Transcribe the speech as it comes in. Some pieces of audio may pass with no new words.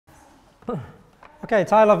Okay, the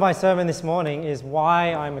title of my sermon this morning is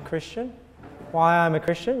Why I'm a Christian. Why I'm a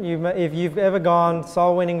Christian. If you've ever gone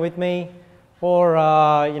soul winning with me, or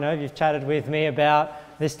if you've chatted with me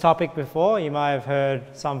about this topic before, you might have heard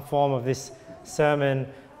some form of this sermon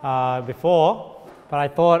before. But I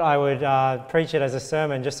thought I would preach it as a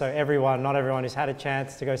sermon just so not everyone who's had a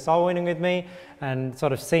chance to go soul winning with me and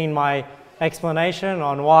sort of seen my explanation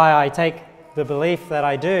on why I take the belief that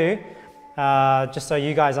I do, just so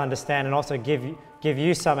you guys understand, and also give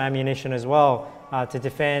you some ammunition as well to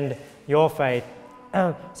defend your faith.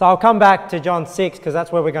 So I'll come back to John 6 because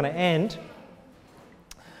that's where we're going to end.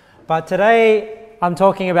 But today I'm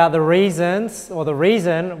talking about the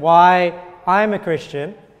reason why I'm a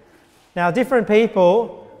Christian. Now, different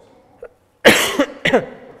people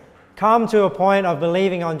come to a point of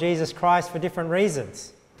believing on Jesus Christ for different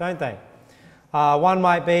reasons, don't they? One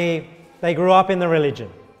might be they grew up in the religion.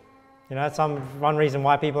 That's one reason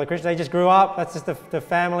why people are Christian. They just grew up. That's just the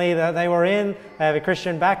family that they were in. They have a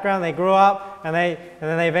Christian background. They grew up, and then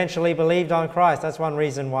they eventually believed on Christ. That's one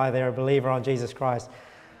reason why they're a believer on Jesus Christ.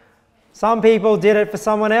 Some people did it for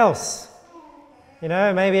someone else.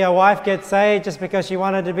 Maybe a wife gets saved just because she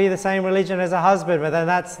wanted to be the same religion as her husband, but then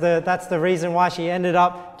that's the reason why she ended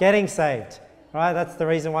up getting saved, right? That's the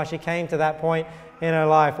reason why she came to that point in her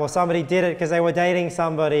life. Or somebody did it because they were dating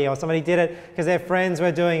somebody, or somebody did it because their friends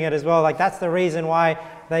were doing it as well. That's the reason why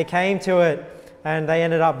they came to it, and they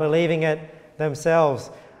ended up believing it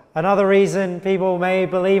themselves. Another reason people may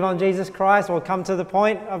believe on Jesus Christ or come to the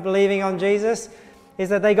point of believing on Jesus is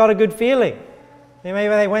that they got a good feeling. Maybe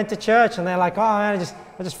they went to church and they're like, oh man,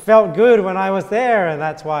 I just felt good when I was there, and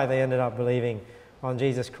that's why they ended up believing on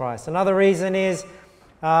Jesus Christ. Another reason is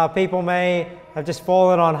people may have just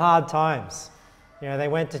fallen on hard times. They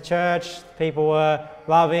went to church, people were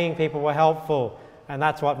loving, people were helpful, and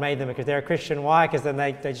that's what made them, because they're a Christian. Why? Because then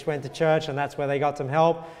they just went to church and that's where they got some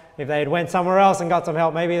help. If they had went somewhere else and got some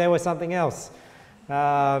help, maybe there was something else.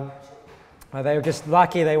 Or they were just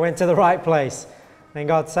lucky they went to the right place and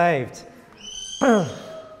got saved.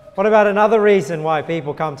 What about another reason why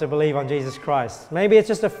people come to believe on Jesus Christ? Maybe it's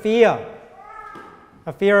just a fear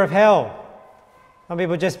of hell. Some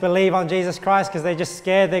people just believe on Jesus Christ because they're just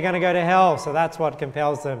scared they're going to go to hell. So that's what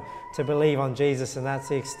compels them to believe on Jesus, and that's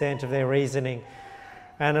the extent of their reasoning.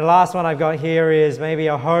 And the last one I've got here is maybe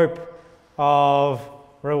a hope of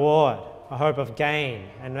reward, a hope of gain,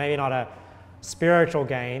 and maybe not a spiritual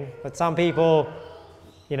gain, but some people,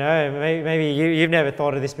 maybe you've never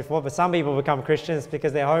thought of this before, but some people become Christians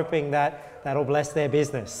because they're hoping that that'll bless their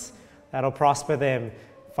business, that'll prosper them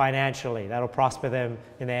financially, that'll prosper them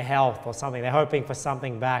in their health or something. They're hoping for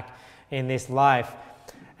something back in this life,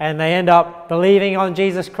 and they end up believing on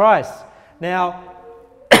Jesus Christ. Now,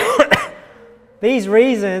 these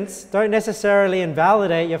reasons don't necessarily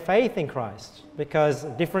invalidate your faith in Christ, because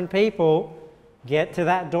different people get to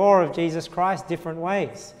that door of Jesus Christ different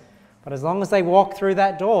ways. But as long as they walk through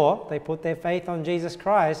that door, they put their faith on Jesus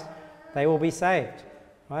Christ, they will be saved,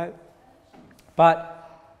 right? But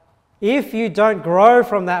if you don't grow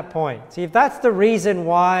from that point, see, if that's the reason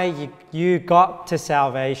why you got to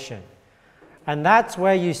salvation, and that's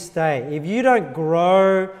where you stay, if you don't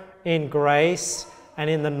grow in grace and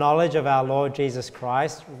in the knowledge of our Lord Jesus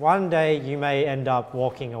Christ, one day you may end up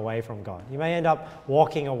walking away from God. You may end up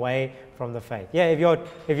walking away from the faith. Yeah,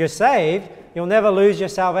 if you're saved, you'll never lose your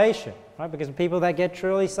salvation, right? Because people that get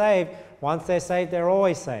truly saved, once they're saved, they're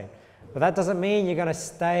always saved. But that doesn't mean you're going to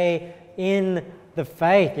stay in the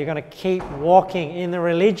faith. You're going to keep walking in the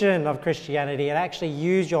religion of Christianity and actually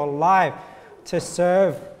use your life to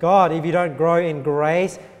serve God if you don't grow in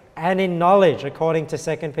grace and in knowledge, according to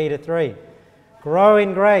 2 Peter 3. Grow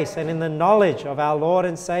in grace and in the knowledge of our Lord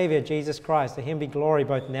and Savior, Jesus Christ. To him be glory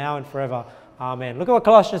both now and forever. Amen. Look at what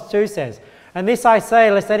Colossians 2 says. And this I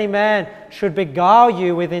say, lest any man should beguile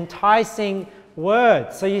you with enticing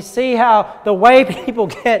words. So you see how the way people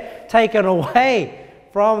get taken away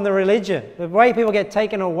from the religion, the way people get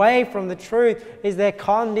taken away from the truth, is they're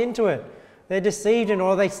conned into it. They're deceived in it,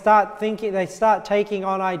 or they start taking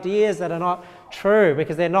on ideas that are not true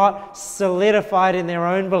because they're not solidified in their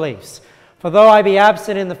own beliefs. For though I be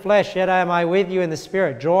absent in the flesh, yet am I with you in the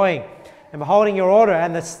spirit, joying and beholding your order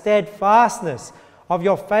and the steadfastness of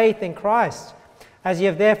your faith in Christ. As ye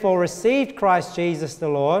have therefore received Christ Jesus the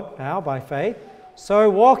Lord, now by faith, so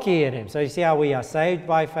walk ye in him. So you see how we are saved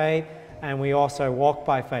by faith, and we also walk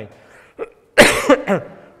by faith.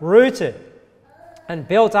 Rooted and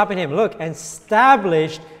built up in him. Look, and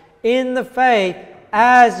established in the faith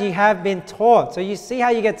as you have been taught. So you see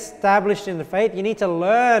how you get established in the faith? You need to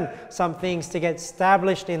learn some things to get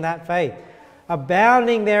established in that faith.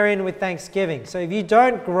 abounding therein with thanksgiving. So if you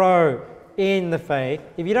don't grow in the faith,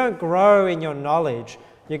 if you don't grow in your knowledge,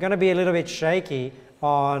 you're going to be a little bit shaky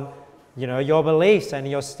on, your beliefs and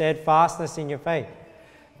your steadfastness in your faith.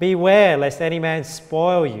 Beware lest any man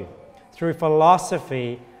spoil you through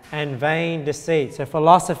philosophy and vain deceit. So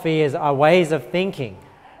philosophy is our ways of thinking,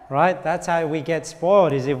 right? That's how we get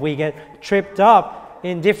spoiled, is if we get tripped up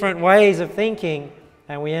in different ways of thinking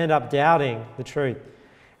and we end up doubting the truth.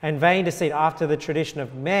 And vain deceit after the tradition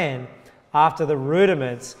of men, after the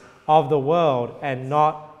rudiments of the world, and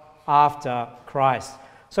not after Christ.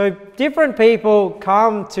 So different people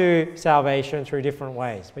come to salvation through different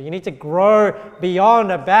ways, but you need to grow beyond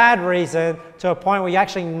a bad reason to a point where you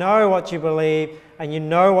actually know what you believe and you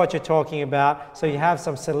know what you're talking about, so you have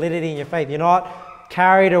some solidity in your faith. You're not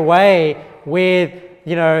carried away with,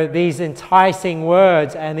 these enticing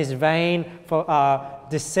words and this vain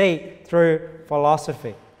deceit through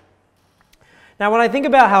philosophy. Now, when I think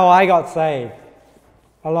about how I got saved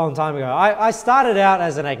a long time ago, I started out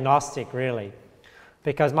as an agnostic, really,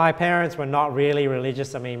 because my parents were not really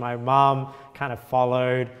religious. I mean, my mom kind of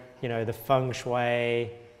followed, the feng shui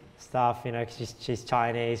stuff, she's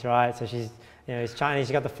Chinese, right? So she's Chinese,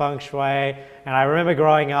 she got the feng shui. And I remember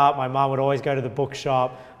growing up, my mom would always go to the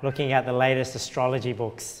bookshop looking at the latest astrology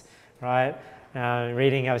books, right?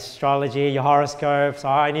 Reading astrology, your horoscope. So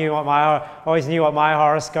I always knew what my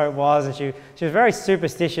horoscope was, and she was very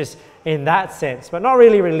superstitious in that sense, but not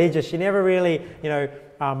really religious. She never really,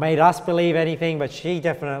 made us believe anything, but she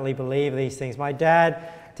definitely believed these things. My dad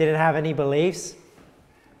didn't have any beliefs,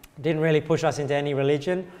 didn't really push us into any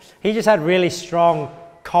religion. He just had really strong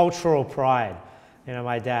cultural pride,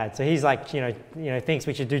 my dad. So he's like, thinks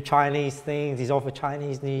we should do Chinese things. He's all for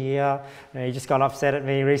Chinese New Year. He just got upset at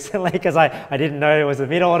me recently because I didn't know it was a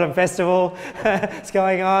Mid-Autumn Festival that's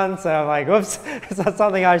going on. So I'm like, whoops, it's not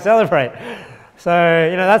something I celebrate. So,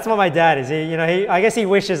 that's what my dad is. I guess he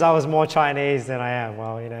wishes I was more Chinese than I am.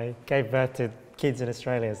 Well, he gave birth to kids in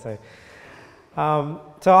Australia. So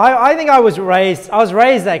I think I was raised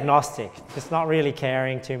agnostic, just not really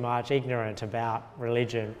caring too much, ignorant about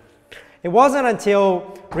religion. It wasn't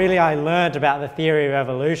until really I learned about the theory of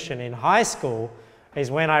evolution in high school is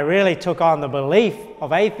when I really took on the belief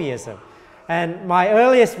of atheism. And the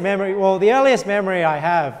earliest memory I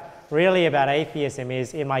have really about atheism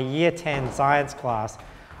is in my year 10 science class.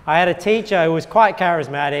 I had a teacher who was quite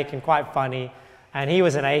charismatic and quite funny, and he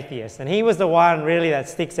was an atheist. And he was the one really that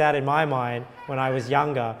sticks out in my mind when I was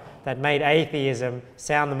younger that made atheism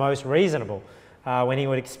sound the most reasonable when he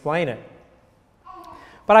would explain it.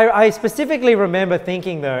 But I specifically remember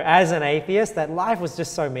thinking, though, as an atheist, that life was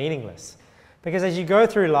just so meaningless. Because as you go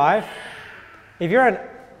through life,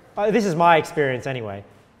 this is my experience anyway,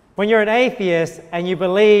 when you're an atheist and you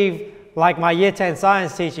believe, like my year 10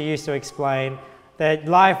 science teacher used to explain, that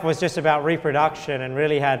life was just about reproduction and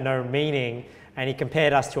really had no meaning, and he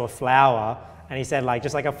compared us to a flower, and he said,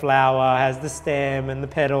 just like a flower has the stem and the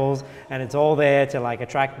petals, and it's all there to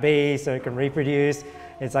attract bees so it can reproduce.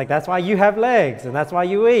 It's that's why you have legs, and that's why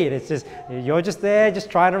you eat. It's just, you're just there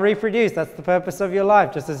just trying to reproduce. That's the purpose of your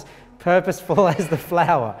life, just as purposeful as the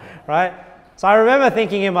flower, right? So I remember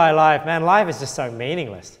thinking in my life, man, life is just so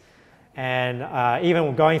meaningless. And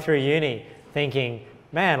even going through uni, thinking,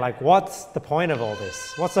 man, what's the point of all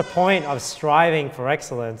this? What's the point of striving for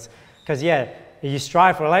excellence? Because, you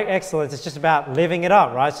strive for excellence, it's just about living it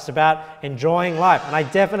up, right? It's just about enjoying life. And I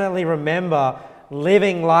definitely remember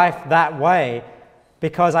living life that way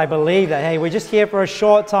because I believe that, hey, we're just here for a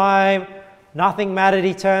short time, nothing mattered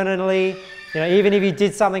eternally. Even if you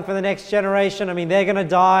did something for the next generation, they're going to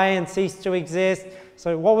die and cease to exist.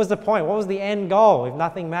 So what was the point? What was the end goal if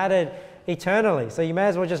nothing mattered eternally? So you may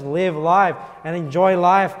as well just live life and enjoy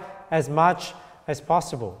life as much as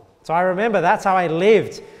possible. So I remember that's how I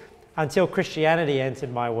lived until Christianity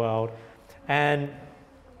entered my world. And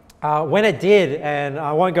when it did, and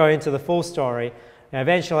I won't go into the full story,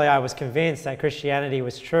 eventually I was convinced that Christianity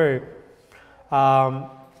was true. And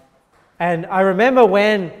I remember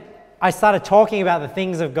when I started talking about the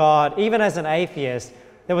things of God, even as an atheist,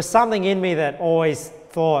 there was something in me that always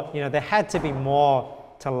thought, there had to be more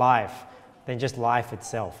to life than just life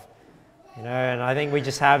itself. And I think we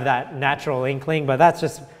just have that natural inkling, but that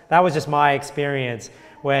was just my experience,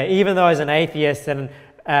 where even though as an atheist and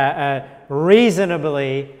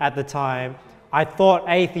reasonably at the time, I thought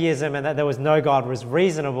atheism and that there was no God was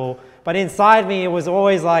reasonable, but inside me it was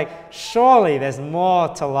always surely there's more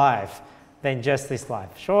to life than just this life.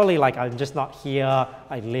 Surely I'm just not here,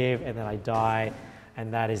 I live and then I die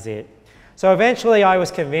and that is it. So eventually I was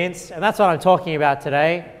convinced, and that's what I'm talking about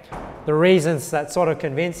today, the reasons that sort of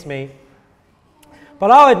convinced me. But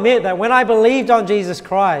I'll admit that when I believed on Jesus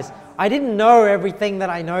Christ, I didn't know everything that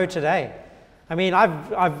I know today. I mean,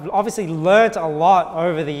 I've obviously learnt a lot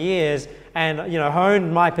over the years and,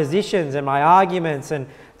 honed my positions and my arguments and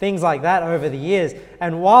things like that over the years.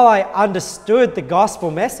 And while I understood the gospel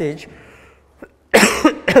message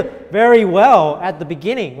very well at the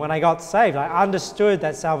beginning when I got saved, I understood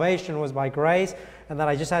that salvation was by grace and that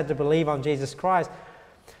I just had to believe on Jesus Christ.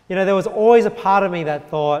 There was always a part of me that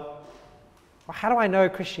thought, well, how do I know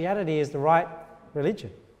Christianity is the right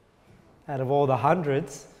religion out of all the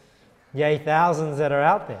hundreds, yea, thousands that are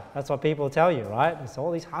out there? That's what people tell you, right? There's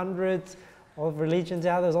all these hundreds of religions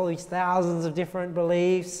out there. There's all these thousands of different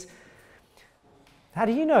beliefs. How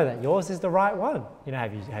do you know that yours is the right one?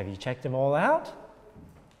 Have you checked them all out?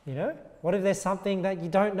 What if there's something that you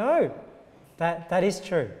don't know that is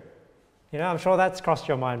true? I'm sure that's crossed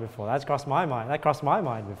your mind before. That's crossed my mind. That crossed my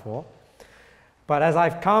mind before. But as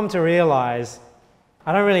I've come to realize,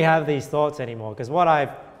 I don't really have these thoughts anymore, because what I've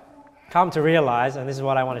come to realize, and this is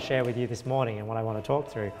what I want to share with you this morning and what I want to talk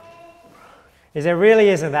through, is there really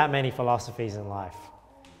isn't that many philosophies in life.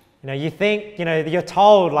 You think, you're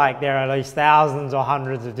told like there are these thousands or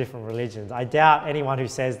hundreds of different religions. I doubt anyone who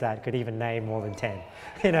says that could even name more than 10,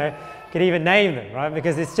 could even name them, right?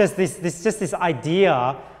 Because it's just this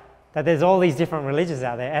idea that there's all these different religions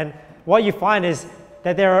out there. And what you find is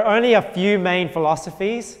that there are only a few main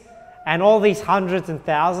philosophies, and all these hundreds and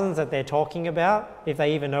thousands that they're talking about, if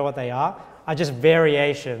they even know what they are just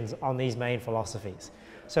variations on these main philosophies.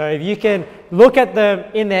 So if you can look at them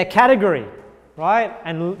in their category, right,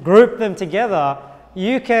 and group them together,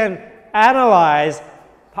 you can analyze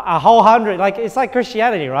a whole hundred. It's like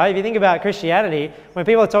Christianity, right? If you think about Christianity, when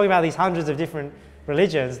people are talking about these hundreds of different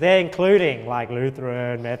religions, they're including like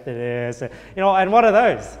Lutheran, Methodist, and what are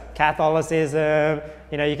those? Catholicism,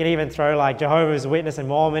 you can even throw like Jehovah's Witness and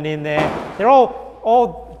Mormon in there. They're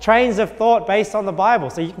all trains of thought based on the Bible.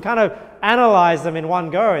 So you can kind of analyze them in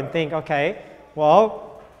one go and think, okay,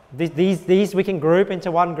 well, these we can group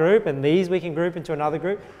into one group, and these we can group into another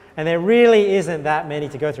group. And there really isn't that many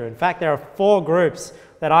to go through. In fact, there are 4 groups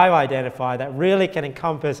that I've identified that really can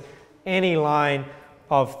encompass any line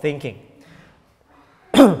of thinking.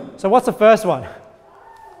 So what's the first one?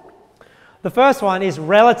 The first one is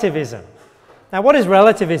relativism. Now, what is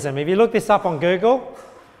relativism? If you look this up on Google,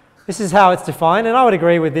 this is how it's defined, and I would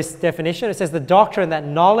agree with this definition. It says the doctrine that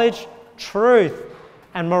knowledge, truth,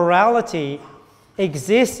 and morality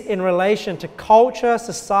exists in relation to culture,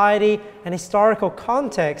 society, and historical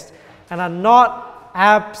context, and are not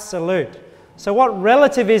absolute. So what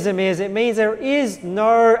relativism is, it means there is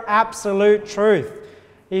no absolute truth.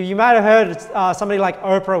 You might have heard somebody like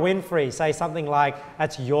Oprah Winfrey say something like,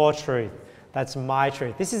 that's your truth, that's my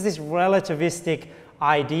truth. This is this relativistic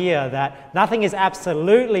idea that nothing is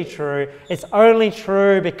absolutely true. It's only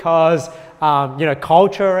true because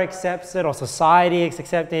culture accepts it, or society is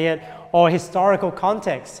accepting it, or historical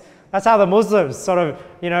context. That's how the Muslims sort of,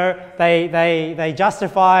 they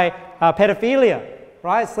justify pedophilia,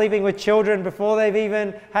 right? Sleeping with children before they've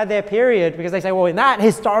even had their period, because they say, well, in that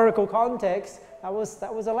historical context, that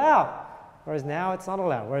was allowed. Whereas now it's not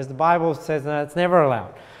allowed. Whereas the Bible says that it's never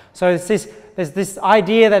allowed. So there's this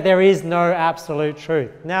idea that there is no absolute truth.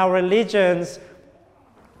 Now religions,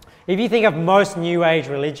 if you think of most New Age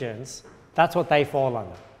religions, that's what they fall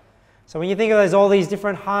under. So when you think of there's all these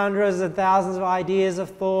different hundreds and thousands of ideas of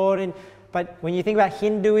thought, but when you think about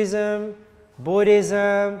Hinduism,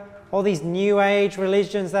 Buddhism, all these New Age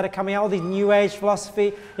religions that are coming out, all these New Age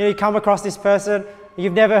philosophy, you come across this person,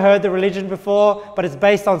 you've never heard the religion before, but it's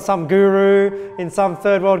based on some guru in some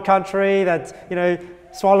third world country that's,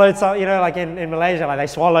 swallowed some, like in Malaysia, like they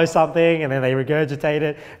swallow something and then they regurgitate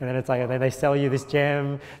it, and then it's like, and then they sell you this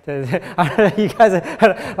gem. I don't know, you guys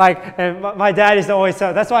are like, and my dad used to always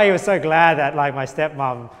tell, that's why he was so glad that like my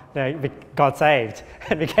stepmom got saved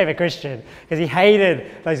and became a Christian, because he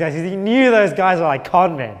hated those guys. He knew those guys were like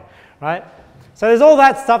con men, right? So there's all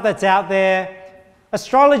that stuff that's out there.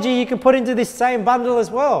 Astrology you can put into this same bundle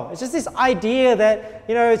as well. It's just this idea that,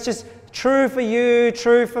 it's just true for you,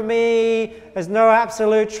 true for me. There's no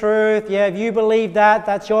absolute truth. Yeah, if you believe that,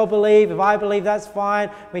 that's your belief. If I believe, that's fine.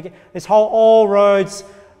 This whole all roads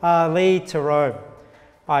lead to Rome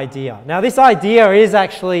idea. Now, this idea is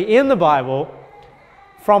actually in the Bible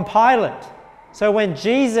from Pilate. So when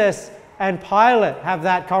Jesus and Pilate have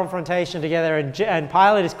that confrontation together, and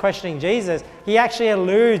Pilate is questioning Jesus, he actually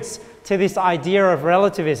alludes to this idea of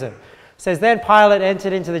relativism. It says, then Pilate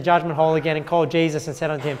entered into the judgment hall again and called Jesus and said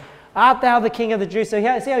unto him, art thou the king of the Jews? So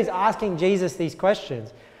see how he's asking Jesus these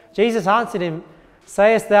questions. Jesus answered him,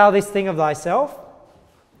 sayest thou this thing of thyself?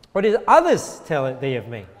 Or did others tell it thee of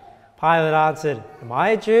me? Pilate answered, am I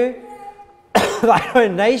a Jew? Thine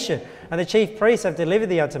own nation and the chief priests have delivered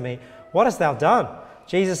thee unto me. What hast thou done?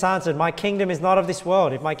 Jesus answered, my kingdom is not of this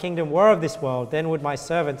world. If my kingdom were of this world, then would my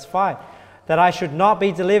servants fight, that I should not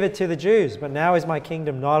be delivered to the Jews. But now is my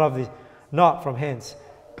kingdom not from hence.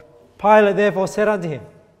 Pilate therefore said unto him,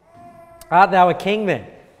 art thou a king then?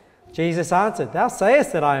 Jesus answered, thou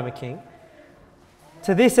sayest that I am a king.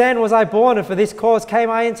 To this end was I born, and for this cause came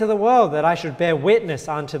I into the world, that I should bear witness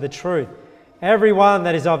unto the truth. Every one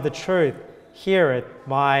that is of the truth heareth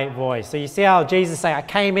my voice. So you see how Jesus say, I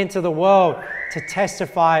came into the world to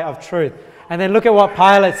testify of truth. And then look at what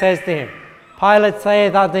Pilate says to him. Pilate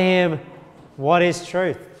saith unto him, what is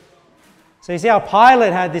truth? So you see how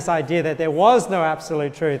Pilate had this idea that there was no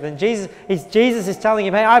absolute truth. And Jesus is telling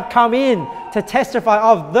him, hey, I've come in to testify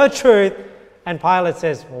of the truth. And Pilate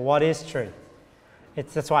says, well, what is truth?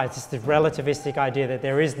 That's why it's just the relativistic idea that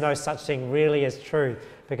there is no such thing really as truth,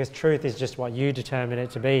 because truth is just what you determine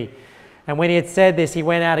it to be. And when he had said this, he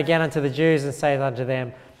went out again unto the Jews and saith unto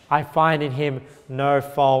them, I find in him no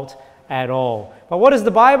fault at all. But what does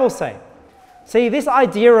the Bible say? See, this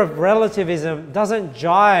idea of relativism doesn't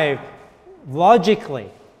jive logically,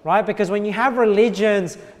 right? Because when you have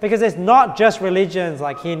religions, because there's not just religions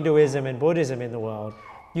like Hinduism and Buddhism in the world,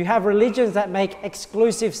 you have religions that make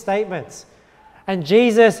exclusive statements. And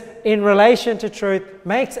Jesus, in relation to truth,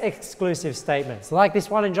 makes exclusive statements, like this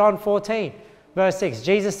one in John 14, verse 6.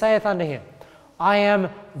 Jesus saith unto him, I am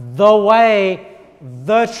the way,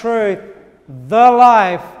 the truth, the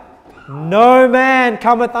life. No man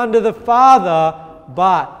cometh unto the Father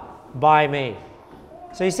but by me.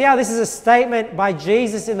 So you see how this is a statement by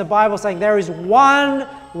Jesus in the Bible saying there is one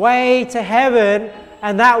way to heaven,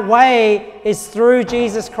 and that way is through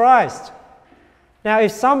Jesus Christ. Now,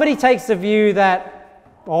 if somebody takes the view that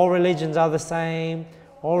all religions are the same,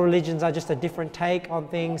 all religions are just a different take on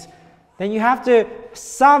things, then you have to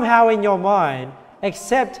somehow in your mind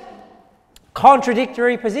accept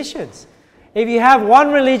contradictory positions. If you have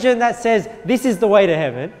one religion that says this is the way to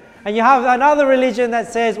heaven, and you have another religion that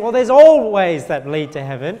says, well, there's all ways that lead to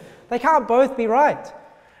heaven, they can't both be right.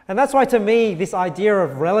 And that's why, to me, this idea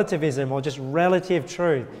of relativism or just relative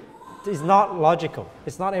truth is not logical.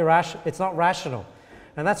 It's not irrational. It's not rational.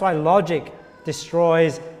 And that's why logic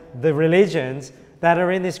destroys the religions that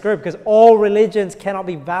are in this group, because all religions cannot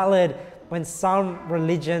be valid when some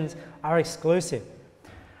religions are exclusive.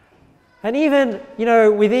 And even,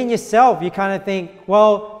 within yourself, you kind of think,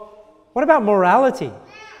 well, what about morality?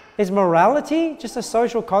 Is morality just a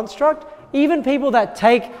social construct? Even people that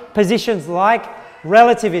take positions like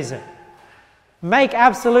relativism make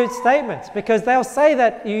absolute statements, because they'll say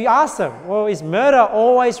that, you ask them, well, is murder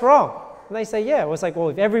always wrong? And they say, yeah. Well, it's like, well,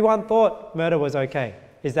 if everyone thought murder was okay,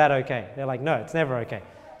 is that okay? They're like, no, it's never okay.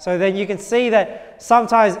 So then you can see that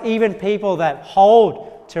sometimes even people that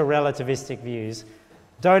hold to relativistic views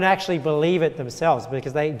don't actually believe it themselves,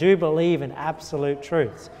 because they do believe in absolute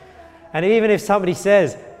truths. And even if somebody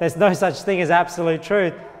says there's no such thing as absolute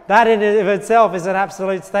truth, that in and of itself is an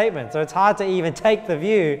absolute statement. So it's hard to even take the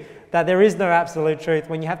view that there is no absolute truth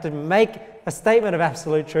when you have to make a statement of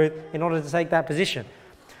absolute truth in order to take that position.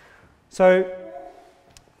 So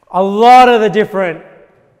a lot of the different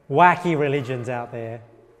wacky religions out there,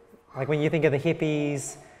 like when you think of the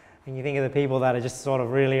hippies and you think of the people that are just sort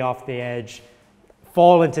of really off the edge,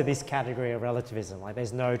 fall into this category of relativism, like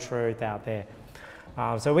there's no truth out there.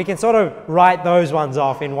 So we can sort of write those ones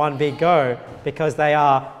off in one big go because they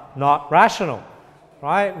are not rational,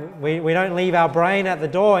 right? We don't leave our brain at the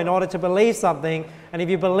door in order to believe something. And if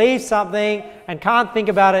you believe something and can't think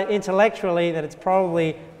about it intellectually, then it's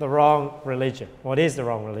probably the wrong religion. Well, it is the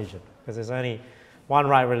wrong religion because there's only one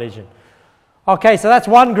right religion. Okay, so that's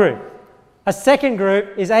one group. A second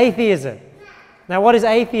group is atheism. Now, what is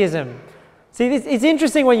atheism? See, it's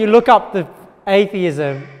interesting when you look up the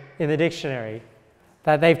atheism in the dictionary,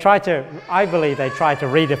 that I believe they tried to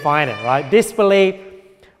redefine it, right? Disbelief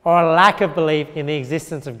or a lack of belief in the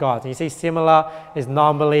existence of God. So you see similar is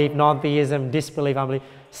non-belief, non-theism, disbelief, unbelief,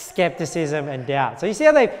 skepticism, and doubt. So you see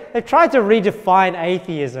how they've tried to redefine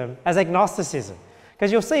atheism as agnosticism.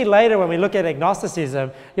 Because you'll see later when we look at agnosticism,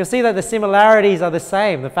 you'll see that the similarities are the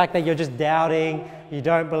same. The fact that you're just doubting, you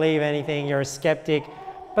don't believe anything, you're a skeptic.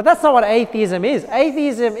 But that's not what atheism is.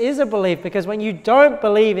 Atheism is a belief, because when you don't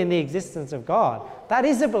believe in the existence of God, that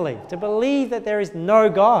is a belief. To believe that there is no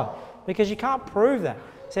God, because you can't prove that.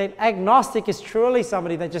 So an agnostic is truly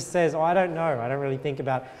somebody that just says, oh, I don't know, I don't really think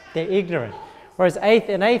about it. They're ignorant. Whereas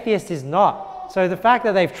an atheist is not. So the fact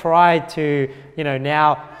that they've tried to,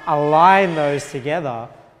 now align those together,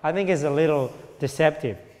 I think is a little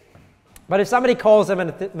deceptive. But if somebody calls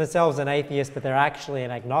themselves an atheist, but they're actually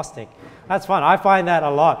an agnostic, that's fine. I find that a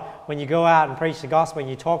lot when you go out and preach the gospel and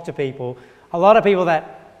you talk to people. A lot of people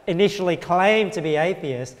that initially claim to be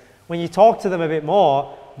atheists, when you talk to them a bit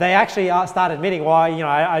more, they actually start admitting, well,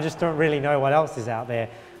 I just don't really know what else is out there.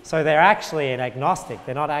 So they're actually an agnostic.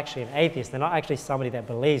 They're not actually an atheist. They're not actually somebody that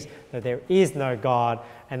believes that there is no God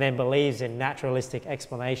and then believes in naturalistic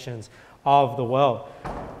explanations of the world.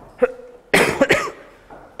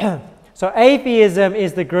 So atheism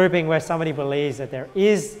is the grouping where somebody believes that there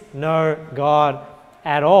is no God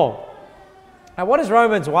at all. Now what does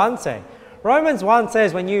Romans 1 say? Romans 1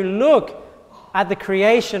 says when you look at the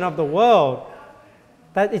creation of the world,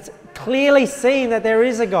 that it's clearly seen that there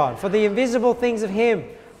is a God. For the invisible things of Him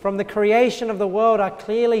from the creation of the world are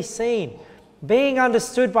clearly seen, being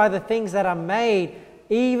understood by the things that are made,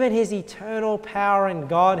 even His eternal power and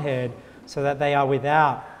Godhead, so that they are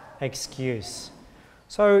without excuse.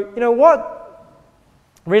 So, what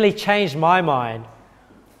really changed my mind,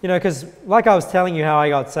 because like I was telling you how I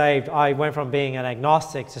got saved, I went from being an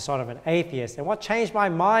agnostic to sort of an atheist. And what changed my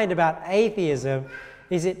mind about atheism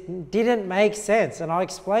is it didn't make sense. And I'll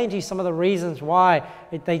explain to you some of the reasons why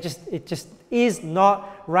it just is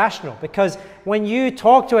not rational. Because when you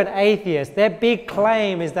talk to an atheist, their big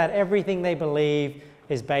claim is that everything they believe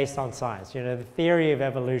is based on science. The theory of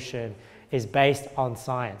evolution is based on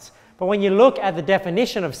science. But when you look at the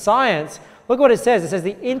definition of science, look what it says. It says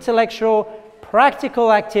the intellectual,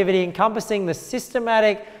 practical activity encompassing the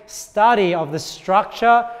systematic study of the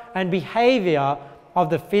structure and behavior of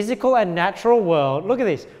the physical and natural world, look at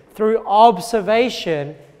this, through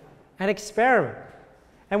observation and experiment.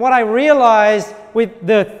 And what I realized with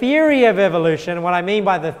the theory of evolution, and what I mean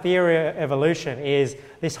by the theory of evolution is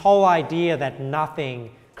this whole idea that nothing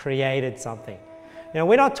created something.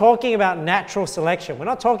 We're not talking about natural selection. We're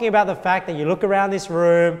not talking about the fact that you look around this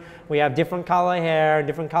room, we have different color hair and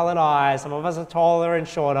different colored eyes, some of us are taller and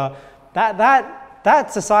shorter.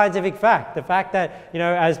 That's a scientific fact. The fact that,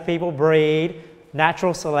 as people breed,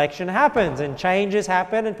 natural selection happens and changes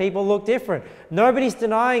happen and people look different. Nobody's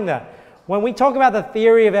denying that. When we talk about the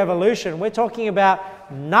theory of evolution, we're talking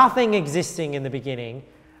about nothing existing in the beginning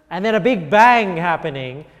and then a big bang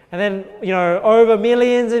happening. And then, over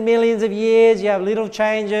millions and millions of years, you have little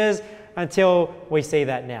changes until we see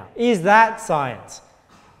that now. Is that science?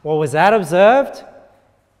 Well, was that observed?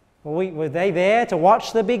 Were they there to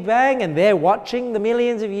watch the Big Bang and they're watching the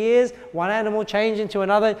millions of years, one animal change into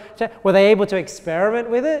another? Were they able to experiment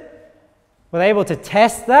with it? Were they able to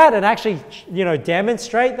test that and actually,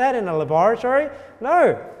 demonstrate that in a laboratory?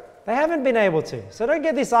 No, they haven't been able to. So don't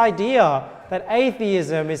get this idea that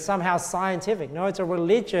atheism is somehow scientific. No, it's a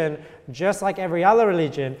religion just like every other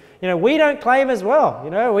religion. We don't claim as well.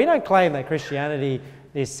 We don't claim that Christianity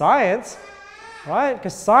is science, right?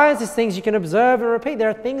 Because science is things you can observe and repeat. There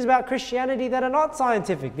are things about Christianity that are not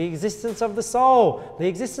scientific. The existence of the soul, the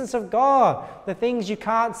existence of God, the things you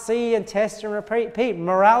can't see and test and repeat.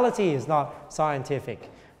 Morality is not scientific,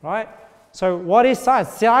 right? So what is science?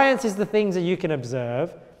 Science is the things that you can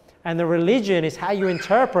observe, and the religion is how you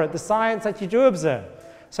interpret the science that you do observe.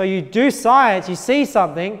 So you do science, you see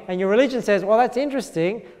something, and your religion says, well, that's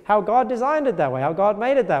interesting how God designed it that way, how God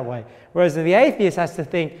made it that way. Whereas the atheist has to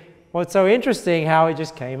think, well, it's so interesting how it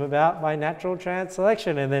just came about by natural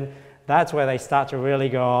selection. And then that's where they start to really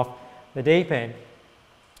go off the deep end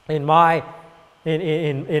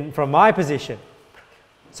from my position.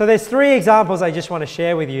 So there's 3 examples I just want to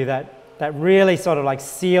share with you that really sort of like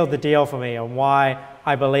sealed the deal for me on why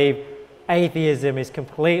I believe atheism is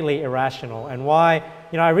completely irrational, and why,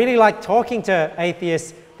 I really like talking to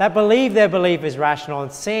atheists that believe their belief is rational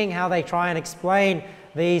and seeing how they try and explain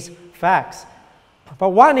these facts. But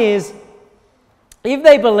one is, if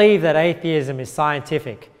they believe that atheism is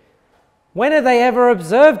scientific, when have they ever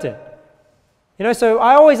observed it? So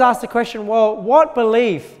I always ask the question, well, what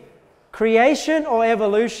belief, creation or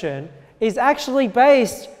evolution, is actually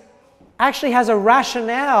has a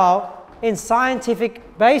rationale in scientific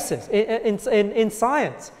basis, in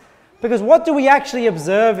science? Because what do we actually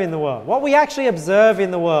observe in the world? What we actually observe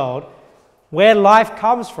in the world, where life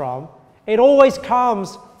comes from, it always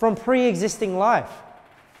comes from pre-existing life.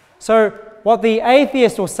 So what the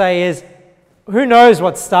atheist will say is, who knows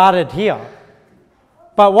what started here?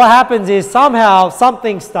 But what happens is somehow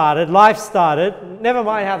something started, life started, never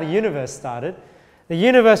mind how the universe started. The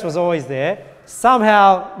universe was always there.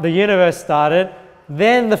 Somehow the universe started,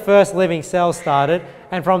 then the first living cell started,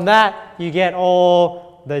 and from that you get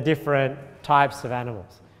all the different types of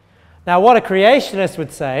animals. Now what a creationist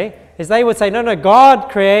would say is they would say, no, God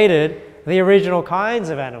created the original kinds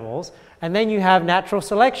of animals, and then you have natural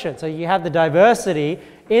selection. So you have the diversity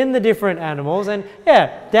in the different animals. And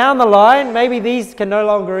yeah, down the line, maybe these can no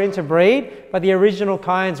longer interbreed, but the original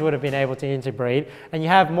kinds would have been able to interbreed. And you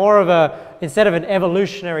have more of a, instead of an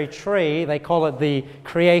evolutionary tree, they call it the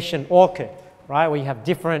creation orchid, right? Where you have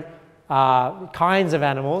different kinds of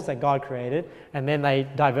animals that God created, and then they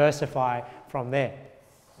diversify from there.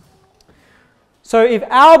 So if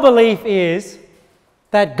our belief is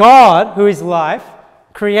that God, who is life,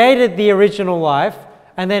 created the original life,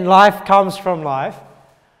 and then life comes from life,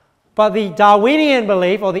 but the Darwinian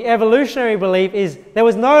belief or the evolutionary belief is there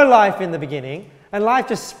was no life in the beginning, and life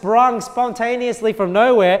just sprung spontaneously from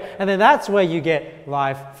nowhere, and then that's where you get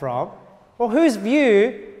life from. Well, whose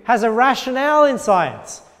view has a rationale in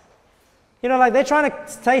science? You know, like they're trying to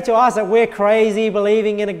say to us that we're crazy,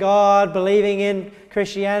 believing in a God, believing in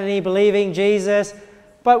Christianity, believing Jesus.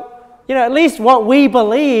 But, you know, at least what we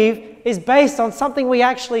believe is based on something we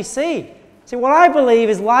actually see. See, what I believe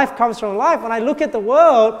is life comes from life. When I look at the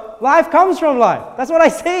world, life comes from life. That's what I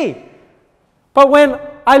see. But when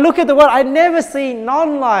I look at the world, I never see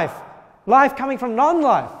non-life, life coming from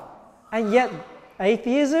non-life. And yet,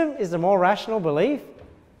 atheism is the more rational belief.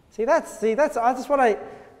 That's what I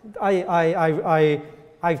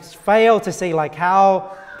fail to see, like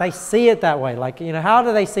how they see it that way. Like, you know, how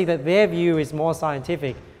do they see that their view is more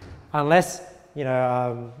scientific? Unless,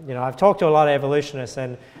 I've talked to a lot of evolutionists,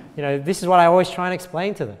 and you know, this is what I always try and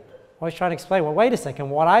explain to them. Always try and explain, well, wait a second,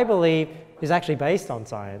 what I believe is actually based on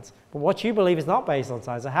science, but what you believe is not based on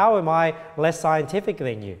science. So how am I less scientific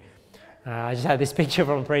than you? I just had this picture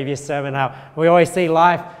from a previous sermon, how we always see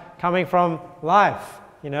life coming from life,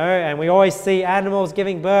 you know, and we always see animals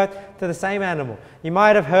giving birth to the same animal. You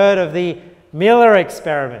might have heard of the Miller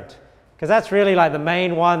experiment, because that's really like the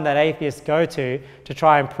main one that atheists go to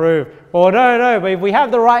try and prove, well, no, but if we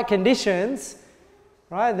have the right conditions,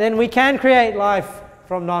 right, then we can create life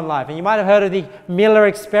from non-life. And you might have heard of the Miller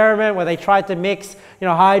experiment, where they tried to mix, you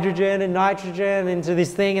know, hydrogen and nitrogen into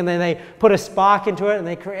this thing, and then they put a spark into it and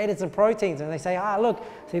they created some proteins, and they say, look,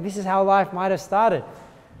 see, this is how life might have started.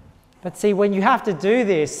 But see, when you have to do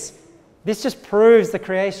this just proves the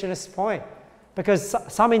creationist's point, because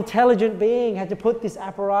some intelligent being had to put this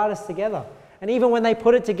apparatus together. And even when they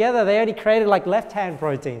put it together, they only created like left-hand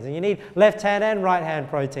proteins, and you need left-hand and right-hand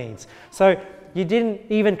proteins. So you didn't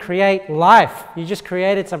even create life. You just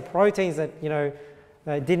created some proteins that, you know,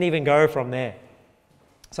 didn't even go from there.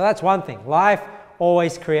 So that's one thing. Life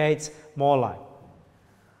always creates more life.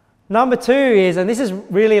 Number two is, and this is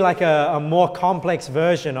really like a more complex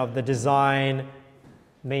version of the design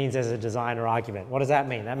means as a designer argument. What does that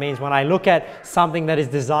mean? That means when I look at something that is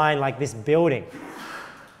designed like this building,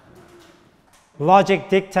 logic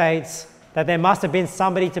dictates that there must have been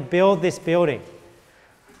somebody to build this building.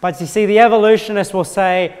 But you see, the evolutionist will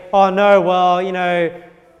say, oh no, well, you know,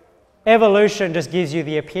 evolution just gives you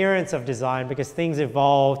the appearance of design because things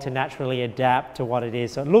evolve to naturally adapt to what it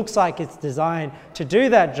is. So it looks like it's designed to do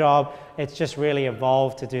that job, it's just really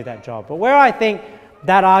evolved to do that job. But where I think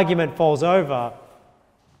that argument falls over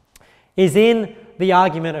is in the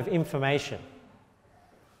argument of information.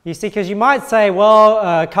 You see, because you might say,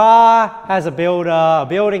 well, a car has a builder, a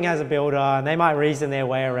building has a builder, and they might reason their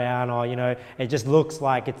way around, or, you know, it just looks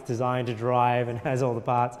like it's designed to drive and has all the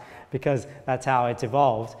parts because that's how it's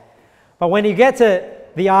evolved. But when you get to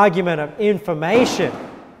the argument of information,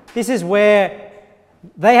 this is where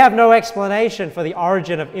they have no explanation for the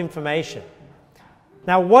origin of information.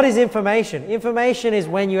 Now, what is information? Information is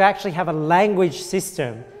when you actually have a language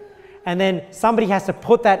system, and then somebody has to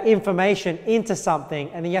put that information into something,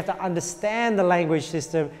 and then you have to understand the language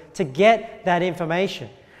system to get that information.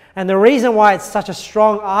 And the reason why it's such a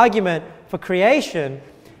strong argument for creation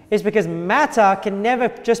is because matter can never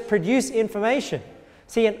just produce information.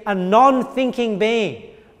 See, a non-thinking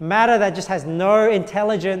being, matter that just has no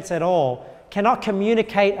intelligence at all, cannot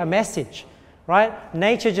communicate a message, right?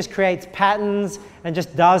 Nature just creates patterns and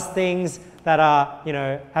just does things that are, you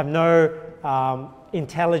know, have no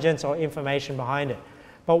intelligence or information behind it.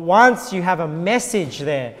 But once you have a message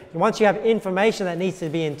there, once you have information that needs to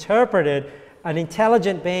be interpreted, an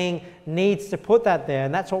intelligent being needs to put that there,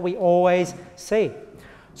 and that's what we always see.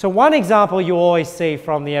 So one example you always see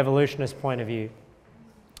from the evolutionist point of view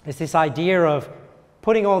is this idea of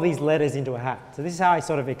putting all these letters into a hat. So this is how I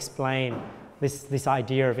sort of explain this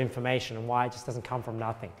idea of information and why it just doesn't come from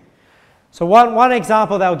nothing. So one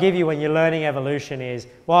example they'll give you when you're learning evolution is,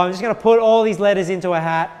 well, I'm just going to put all these letters into a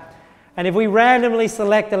hat, and if we randomly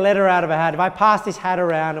select a letter out of a hat, if I pass this hat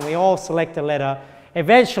around and we all select a letter,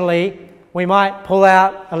 eventually we might pull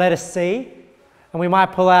out a letter C, and we might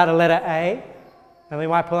pull out a letter A, and we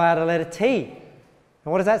might pull out a letter T.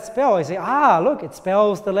 And what does that spell? You say, look, it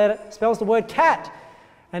spells the word cat.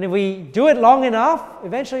 And if we do it long enough,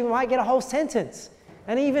 eventually we might get a whole sentence.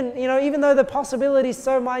 And even though the possibility is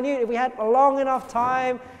so minute, if we had a long enough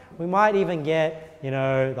time, we might even get,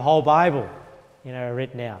 the whole Bible,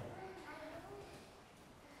 written out.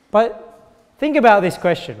 But think about this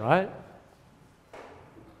question, right?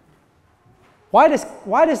 Why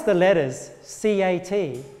does the letters CAT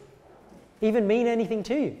even mean anything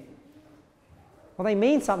to you? Well, they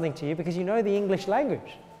mean something to you because you know the English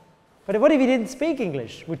language. But what if you didn't speak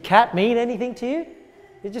English? Would cat mean anything to you?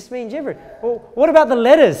 It just means gibberish. Well, what about the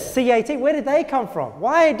letters CAT? Where did they come from?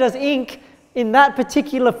 Why does ink in that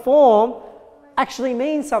particular form actually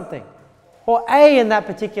mean something? Or A in that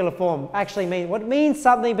particular form actually mean, what means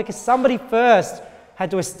something because somebody first had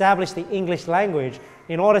to establish the English language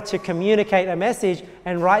in order to communicate a message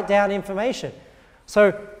and write down information.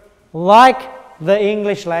 So, like the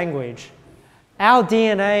English language, our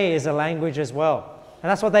DNA is a language as well. And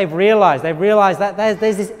that's what they've realized. They've realized that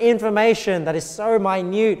there's this information that is so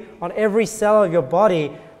minute on every cell of your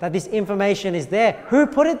body that this information is there. Who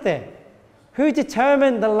put it there? Who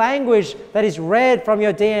determined the language that is read from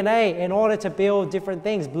your DNA in order to build different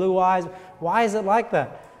things? Blue eyes. Why is it like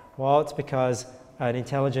that? Well, it's because an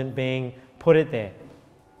intelligent being put it there.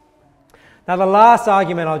 Now, the last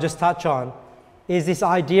argument I'll just touch on is this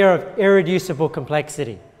idea of irreducible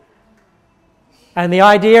complexity. And the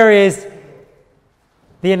idea is,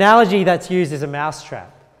 the analogy that's used is a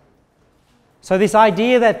mousetrap. So this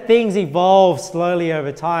idea that things evolve slowly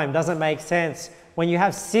over time doesn't make sense when you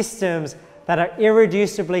have systems that are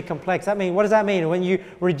irreducibly complex. What does that mean? When you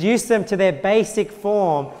reduce them to their basic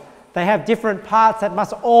form, they have different parts that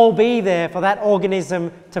must all be there for that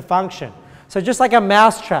organism to function. So just like a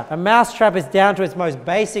mousetrap is down to its most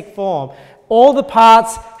basic form. All the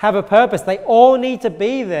parts have a purpose. They all need to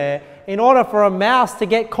be there in order for a mouse to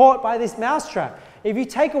get caught by this mousetrap. If you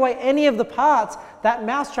take away any of the parts, that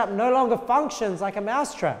mousetrap no longer functions like a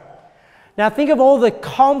mousetrap. Now think of all the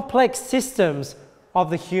complex systems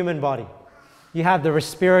of the human body. You have the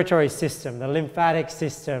respiratory system, the lymphatic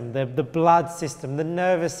system, the blood system, the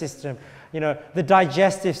nervous system, the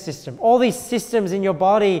digestive system. All these systems in your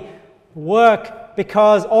body work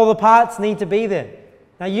because all the parts need to be there.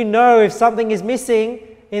 Now if something is missing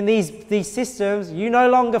in these systems, you no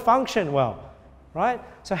longer function well, right?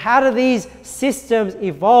 So how do these systems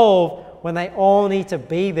evolve when they all need to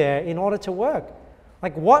be there in order to work?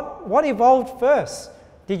 Like what evolved first?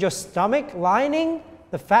 Did your stomach lining,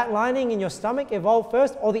 the fat lining in your stomach evolve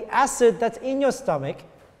first? Or the acid that's in your stomach,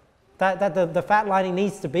 that the fat lining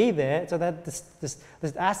needs to be there so that this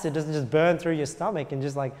acid doesn't just burn through your stomach and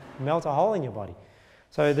just like melt a hole in your body?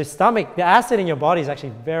 So the acid in your body is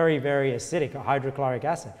actually very, very acidic, hydrochloric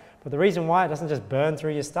acid. But the reason why it doesn't just burn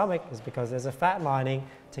through your stomach is because there's a fat lining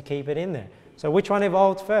to keep it in there. So which one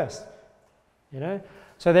evolved first?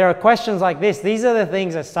 So there are questions like this. These are the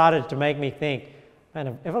things that started to make me think,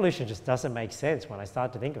 man, evolution just doesn't make sense when I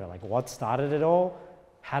start to think of it. Like, what started it all?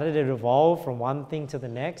 How did it evolve from one thing to the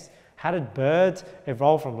next? How did birds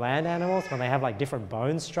evolve from land animals when they have like different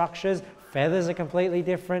bone structures? Feathers are completely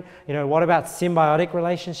different. What about symbiotic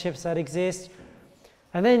relationships that exist?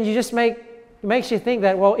 And then it makes you think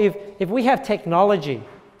that, well, if we have technology,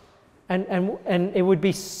 and it would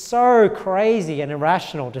be so crazy and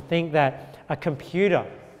irrational to think that a computer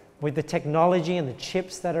with the technology and the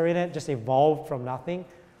chips that are in it just evolved from nothing.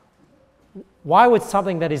 Why would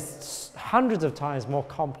something that is hundreds of times more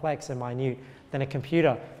complex and minute than a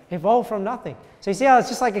computer evolve from nothing? So you see how it's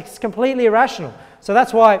just like it's completely irrational. So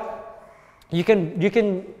that's why you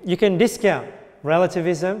can discount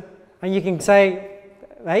relativism and you can say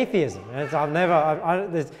atheism.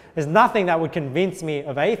 There's nothing that would convince me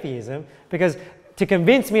of atheism, because to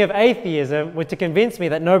convince me of atheism would to convince me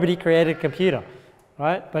that nobody created a computer,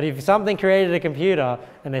 right? But if something created a computer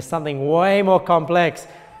and there's something way more complex,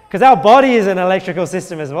 because our body is an electrical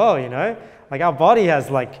system as well, like our body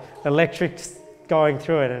has like electrics going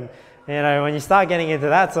through it, and when you start getting into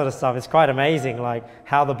that sort of stuff, it's quite amazing like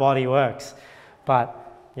how the body works. But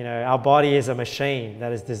our body is a machine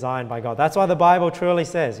that is designed by God. That's why the Bible truly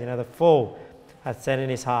says, the fool hath said in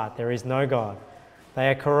his heart, there is no God. They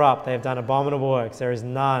are corrupt. They have done abominable works. There is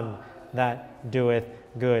none that doeth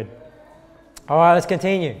good. All right, let's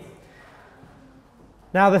continue.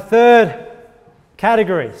 Now the third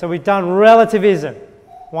category. So we've done relativism,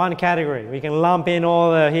 one category. We can lump in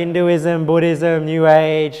all the Hinduism, Buddhism, New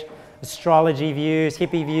Age, astrology views,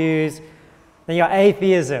 hippie views. Then you got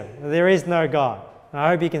atheism. There is no God. I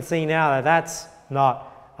hope you can see now that that's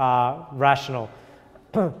not rational.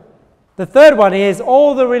 The third one is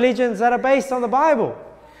all the religions that are based on the Bible.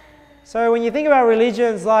 So when you think about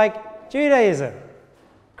religions like Judaism,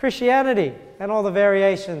 Christianity and all the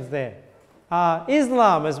variations there.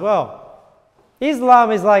 Islam as well.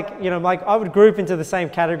 Islam is like, like I would group into the same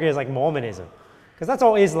category as like Mormonism, because that's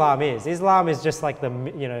all Islam is. Islam is just like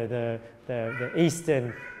the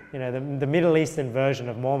Eastern, the Middle Eastern version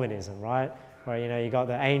of Mormonism, right? Where, you got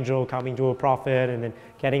the angel coming to a prophet and then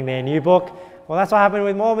getting their new book. Well, that's what happened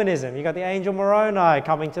with Mormonism. You got the angel Moroni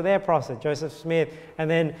coming to their prophet, Joseph Smith, and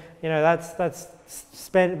then, that's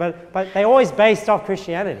spent, but they always based off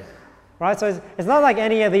Christianity, right? So it's not like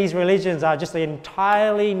any of these religions are just an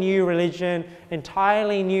entirely new religion,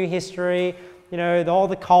 entirely new history, all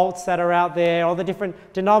the cults that are out there, all the different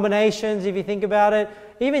denominations, if you think about it.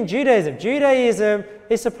 Even Judaism. Judaism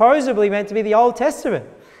is supposedly meant to be the Old Testament,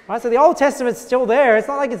 right? So the Old Testament's still there. It's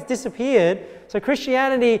not like it's disappeared. So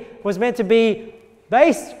Christianity was meant to be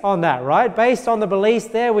based on that, right? Based on the beliefs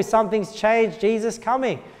there with something's changed, Jesus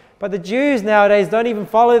coming. But the Jews nowadays don't even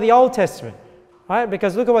follow the Old Testament, right?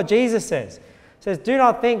 Because look at what Jesus says. He says, "Do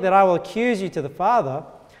not think that I will accuse you to the Father.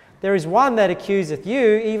 There is one that accuseth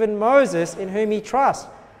you, even Moses, in whom ye trust.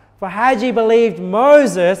 For had ye believed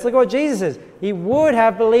Moses," look at what Jesus says, "ye would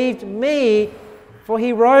have believed me, for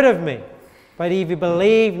he wrote of me. But if you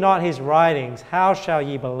believe not his writings, how shall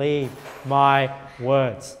ye believe my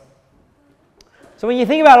words?" So when you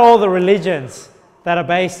think about all the religions that are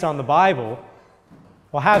based on the Bible,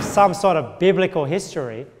 or have some sort of biblical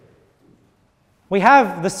history, we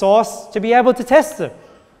have the source to be able to test them.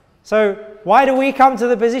 So why do we come to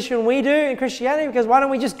the position we do in Christianity? Because why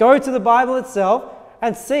don't we just go to the Bible itself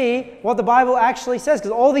and see what the Bible actually says?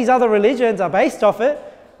 Because all these other religions are based off it,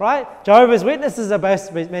 right? Jehovah's Witnesses are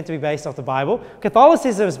meant to be based off the Bible.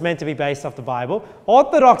 Catholicism is meant to be based off the Bible.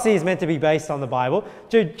 Orthodoxy is meant to be based on the Bible.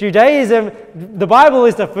 Judaism, the Bible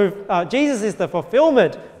is Jesus is the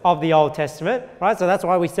fulfillment of the Old Testament, right? So that's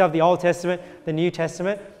why we still have the Old Testament, the New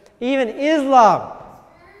Testament. Even Islam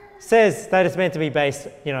says that it's meant to be based,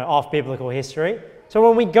 off biblical history. So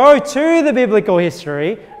when we go to the biblical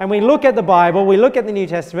history and we look at the Bible, we look at the New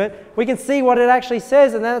Testament, we can see what it actually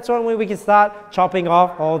says, and that's when we can start chopping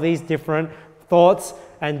off all these different thoughts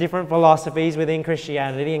and different philosophies within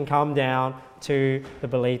Christianity and come down to the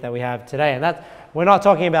belief that we have today. And we're not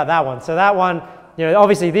talking about that one. So that one,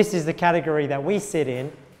 obviously this is the category that we sit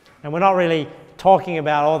in, and we're not really talking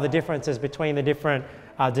about all the differences between the different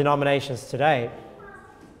denominations today.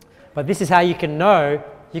 But this is how you can know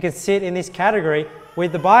you can sit in this category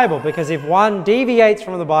with the Bible, because if one deviates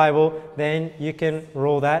from the Bible, then you can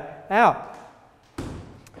rule that out.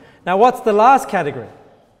 Now, what's the last category?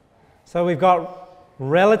 So we've got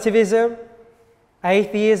relativism,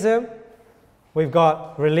 atheism, we've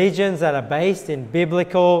got religions that are based in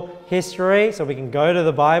biblical history, so we can go to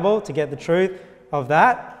the Bible to get the truth of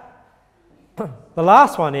that. The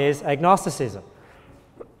last one is agnosticism.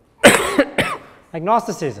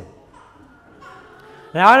 Agnosticism.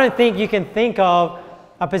 Now, I don't think you can think of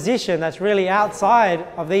a position that's really outside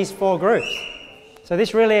of these four groups. So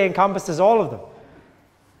this really encompasses all of them.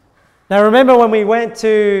 Now, remember when we went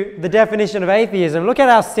to the definition of atheism, look at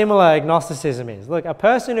how similar agnosticism is. Look, a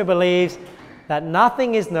person who believes that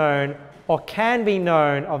nothing is known or can be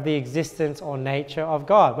known of the existence or nature of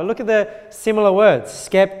God. But look at the similar words: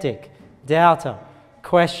 skeptic, doubter,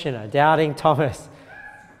 questioner, doubting Thomas,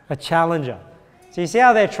 a challenger. So you see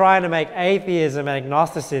how they're trying to make atheism and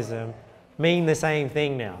agnosticism mean the same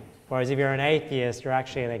thing now. Whereas if you're an atheist, you're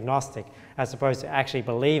actually an agnostic, as opposed to actually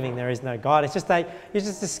believing there is no God. It's just that you're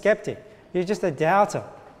just a skeptic. You're just a doubter.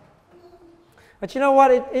 But you know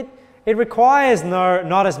what? It requires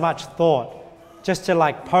not as much thought just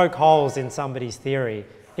to poke holes in somebody's theory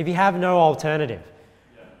if you have no alternative.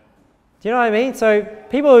 Do you know what I mean? So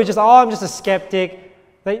people who are just, I'm just a skeptic,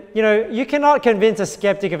 you cannot convince a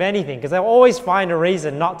skeptic of anything because they'll always find a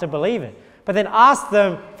reason not to believe it. But then ask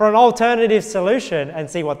them for an alternative solution and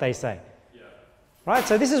see what they say. Yeah. Right?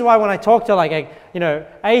 So this is why when I talk to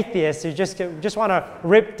atheists who just want to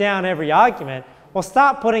rip down every argument, well,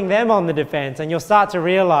 start putting them on the defense and you'll start to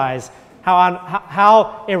realize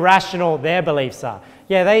how irrational their beliefs are.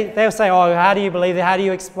 Yeah, they'll say, oh, how do you believe it? How do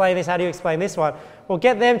you explain this? How do you explain this one? Well,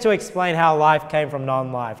 get them to explain how life came from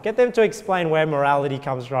non-life. Get them to explain where morality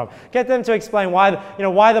comes from. Get them to explain why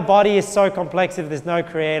the body is so complex if there's no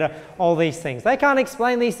creator, all these things. They can't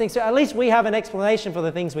explain these things, so at least we have an explanation for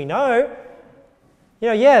the things we know.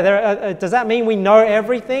 Does that mean we know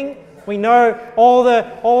everything? We know all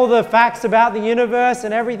the facts about the universe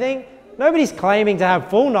and everything? Nobody's claiming to have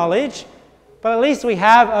full knowledge, but at least we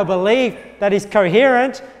have a belief that is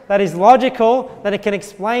coherent, that is logical, that it can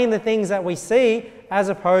explain the things that we see, as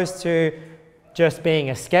opposed to just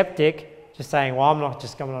being a skeptic, just saying, well, I'm not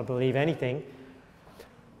just going to believe anything.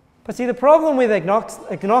 But see, the problem with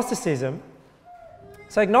agnosticism,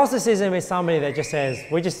 so agnosticism is somebody that just says,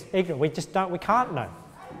 we're just ignorant, we can't know.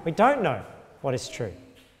 We don't know what is true.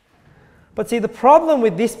 But see, the problem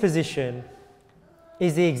with this position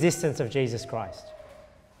is the existence of Jesus Christ.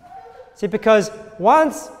 See, because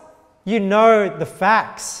once you know the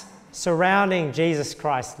facts surrounding Jesus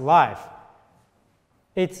Christ's life,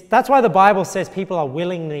 that's why the Bible says people are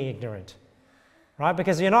willingly ignorant, right?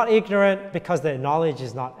 Because you're not ignorant because the knowledge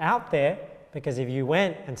is not out there, because if you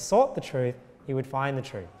went and sought the truth, you would find the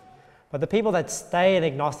truth. But the people that stay in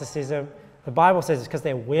agnosticism, the Bible says it's because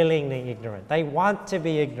they're willingly ignorant. They want to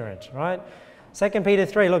be ignorant, right? 2 Peter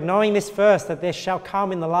 3, look, knowing this first, that there shall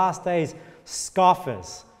come in the last days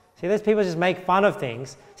scoffers. See, those people just make fun of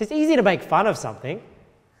things. See, it's easy to make fun of something,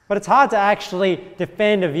 but it's hard to actually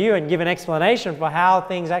defend a view and give an explanation for how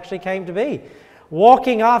things actually came to be.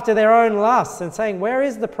 Walking after their own lusts and saying, where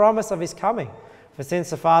is the promise of his coming? For since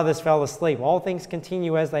the fathers fell asleep, all things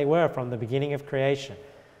continue as they were from the beginning of creation.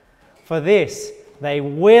 For this they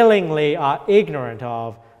willingly are ignorant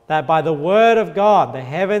of, that by the word of God the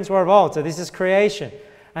heavens were of old, so this is creation,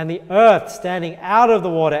 and the earth standing out of the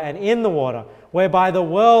water and in the water, whereby the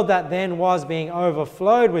world that then was being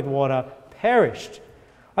overflowed with water perished.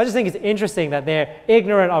 I just think it's interesting that they're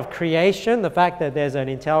ignorant of creation, the fact that there's an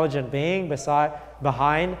intelligent being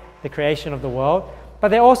behind the creation of the world, but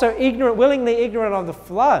they're also willingly ignorant of the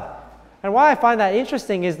flood. And why I find that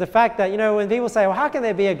interesting is the fact that, when people say, well, how can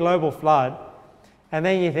there be a global flood? And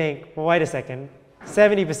then you think, well, wait a second,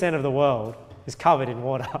 70% of the world is covered in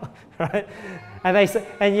water, right? And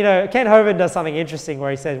Ken Hovind does something interesting where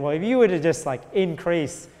he says, well, if you were to just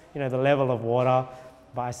increase, the level of water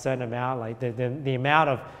by a certain amount, like the amount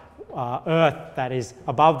of earth that is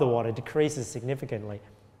above the water decreases significantly.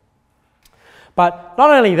 But not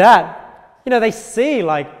only that, they see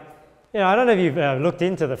I don't know if you've looked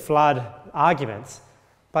into the flood arguments,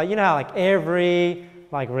 but how every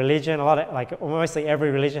religion, mostly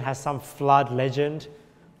every religion has some flood legend,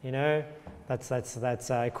 that's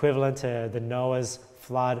equivalent to the Noah's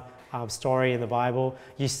flood story in the Bible.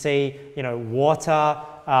 You see, water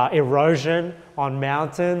erosion on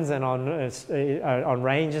mountains and on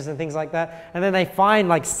ranges and things like that. And then they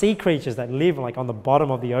find sea creatures that live on the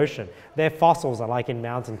bottom of the ocean. Their fossils are in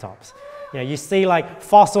mountaintops. You see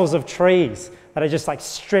fossils of trees that are just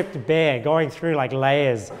stripped bare, going through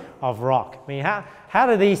layers of rock. I mean, how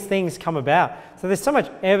do these things come about? So there's so much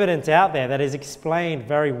evidence out there that is explained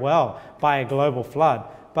very well by a global flood.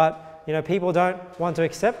 But people don't want to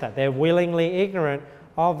accept that. They're willingly ignorant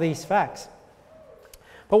of these facts.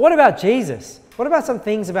 But what about Jesus? What about some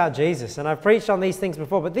things about Jesus? And I've preached on these things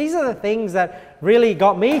before, but these are the things that really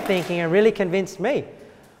got me thinking and really convinced me.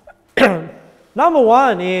 Number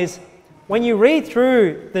one is, when you read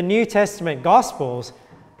through the New Testament Gospels,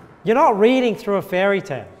 you're not reading through a fairy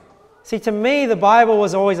tale. See, to me, the Bible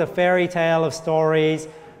was always a fairy tale of stories.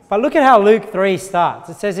 But look at how Luke 3 starts.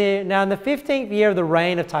 It says here, now in the 15th year of the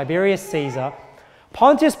reign of Tiberius Caesar,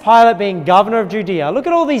 Pontius Pilate being governor of Judea, look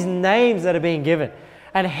at all these names that are being given.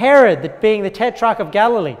 And Herod being the tetrarch of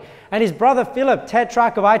Galilee, and his brother Philip,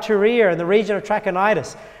 tetrarch of Iturea in the region of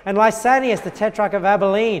Trachonitis, and Lysanias, the tetrarch of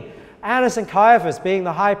Abilene, Annas and Caiaphas being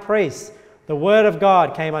the high priests. The word of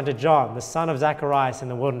God came unto John, the son of Zacharias, in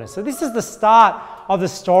the wilderness. So this is the start of the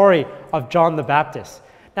story of John the Baptist.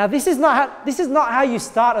 Now, this is not how you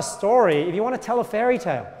start a story if you want to tell a fairy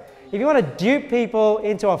tale. If you want to dupe people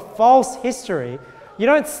into a false history, you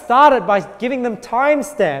don't start it by giving them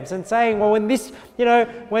timestamps and saying, well,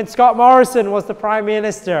 when Scott Morrison was the Prime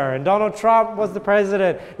Minister and Donald Trump was the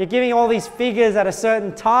President, you're giving all these figures at a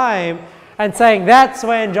certain time and saying that's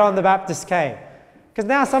when John the Baptist came. Because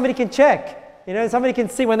now somebody can check. Somebody can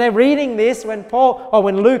see when they're reading this, when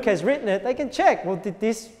Luke has written it, they can check, well,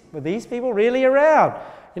 were these people really around?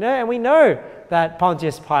 And we know that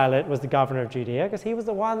Pontius Pilate was the governor of Judea because he was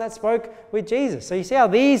the one that spoke with Jesus. So you see how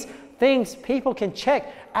these things people can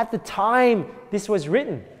check at the time this was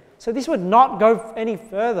written. So this would not go any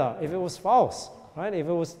further if it was false, right? If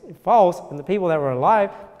it was false, and the people that were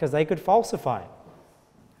alive, because they could falsify it.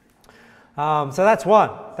 So that's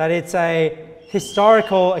one, that it's a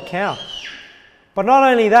historical account. But not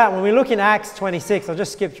only that, when we look in Acts 26, I'll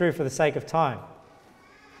just skip through for the sake of time.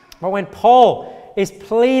 But when Paul is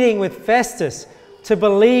pleading with Festus to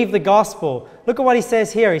believe the gospel, look at what he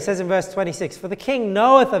says here. He says in verse 26, for the king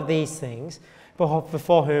knoweth of these things,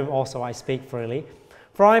 before whom also I speak freely.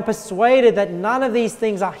 For I am persuaded that none of these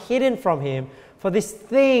things are hidden from him, for this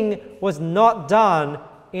thing was not done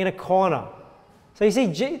in a corner. So you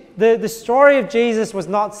see, the story of Jesus was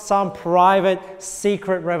not some private,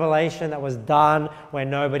 secret revelation that was done where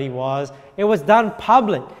nobody was. It was done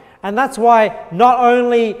public. And that's why not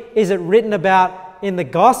only is it written about in the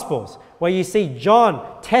Gospels, where you see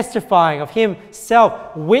John testifying of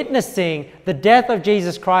himself, witnessing the death of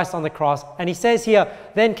Jesus Christ on the cross. And he says here,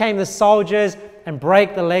 then came the soldiers and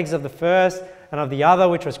brake the legs of the first and of the other,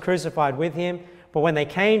 which was crucified with him. But when they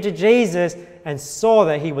came to Jesus and saw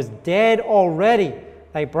that he was dead already,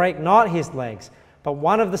 they brake not his legs. But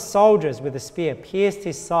one of the soldiers with a spear pierced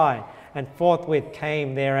his side, and forthwith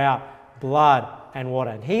came there out blood and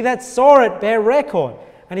water. And he that saw it bare record,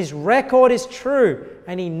 and his record is true,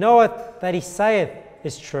 and he knoweth that he saith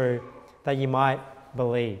is true, that ye might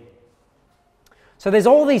believe. So there's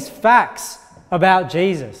all these facts about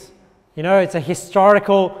Jesus. You know, it's a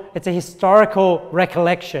historical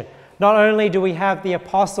recollection. Not only do we have the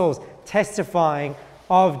apostles testifying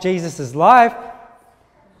of Jesus' life,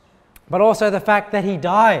 but also the fact that he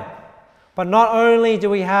died. But not only do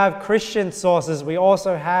we have Christian sources, we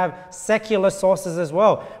also have secular sources as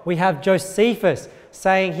well. We have Josephus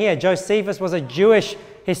saying here, Josephus was a Jewish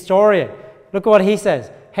historian. Look at what he says.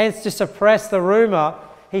 Hence, to suppress the rumor,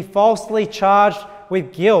 he falsely charged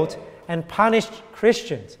with guilt and punished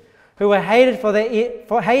Christians who were hated for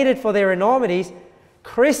their enormities.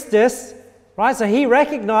 Christus, right? So he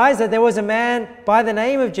recognized that there was a man by the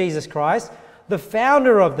name of Jesus Christ, the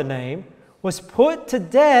founder of the name, was put to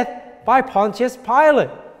death by Pontius Pilate.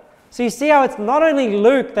 So you see how it's not only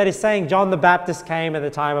Luke that is saying John the Baptist came at the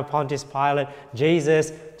time of Pontius Pilate,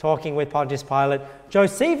 Jesus talking with Pontius Pilate.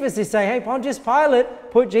 Josephus is saying, hey, Pontius Pilate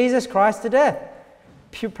put Jesus Christ to death.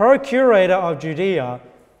 Procurator of Judea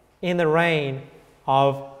in the reign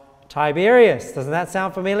of Tiberius. Doesn't that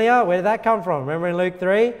sound familiar? Where did that come from? Remember in Luke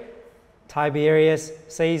 3? Tiberius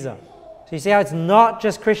Caesar. So you see how it's not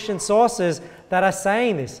just Christian sources that are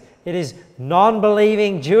saying this. It is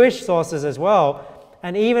non-believing Jewish sources as well.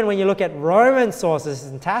 And even when you look at Roman sources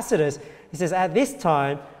in Tacitus, he says, at this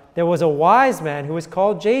time, there was a wise man who was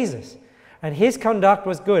called Jesus, and his conduct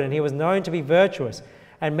was good, and he was known to be virtuous.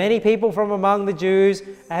 And many people from among the Jews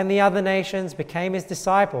and the other nations became his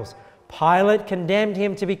disciples. Pilate condemned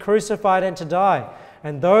him to be crucified and to die.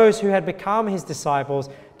 And those who had become his disciples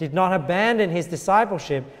did not abandon his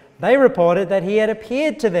discipleship. They reported that he had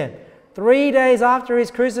appeared to them 3 days after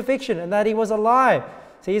his crucifixion and that he was alive.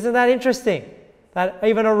 See, isn't that interesting? That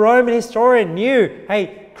even a Roman historian knew,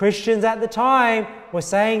 hey, Christians at the time were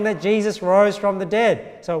saying that Jesus rose from the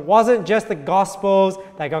dead. So it wasn't just the Gospels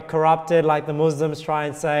that got corrupted like the Muslims try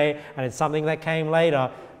and say, and it's something that came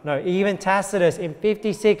later. No, even Tacitus in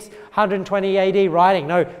 56, 120 AD writing,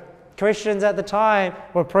 no, Christians at the time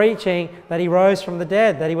were preaching that he rose from the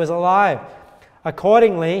dead, that he was alive.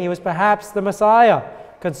 Accordingly, he was perhaps the Messiah,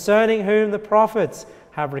 concerning whom the prophets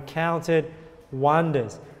have recounted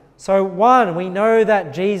wonders. So one, we know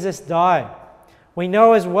that Jesus died. We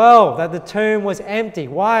know as well that the tomb was empty.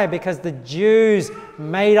 Why? Because the Jews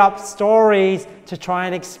made up stories to try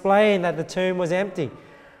and explain that the tomb was empty.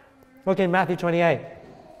 Look in Matthew 28.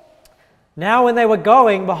 Now when they were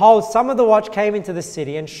going, behold, some of the watch came into the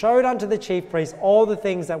city and showed unto the chief priests all the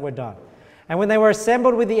things that were done. And when they were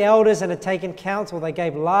assembled with the elders and had taken counsel, they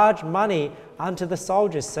gave large money unto the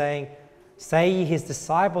soldiers, saying, Say ye, his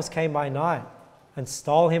disciples came by night and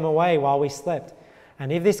stole him away while we slept.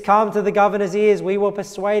 And if this come to the governor's ears, we will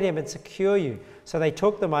persuade him and secure you. So they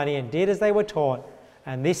took the money and did as they were taught.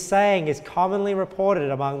 And this saying is commonly reported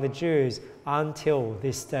among the Jews until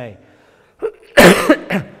this day.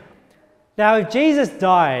 Now, if Jesus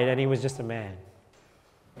died and he was just a man,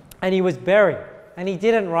 and he was buried, and he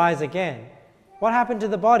didn't rise again, what happened to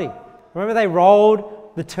the body? Remember they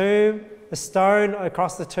rolled the tomb, the stone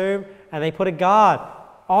across the tomb, and they put a guard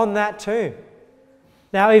on that tomb.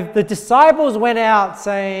 Now, if the disciples went out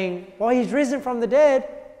saying, well, he's risen from the dead,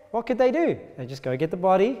 what could they do? They just go get the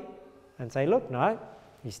body and say, look, no,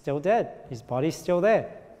 he's still dead. His body's still there.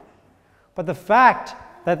 But the fact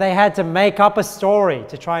that they had to make up a story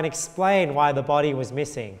to try and explain why the body was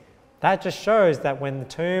missing, that just shows that when the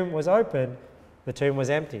tomb was open, the tomb was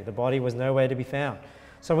empty. The body was nowhere to be found.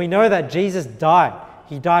 So we know that Jesus died.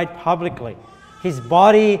 He died publicly. His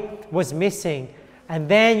body was missing. And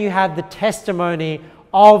then you have the testimony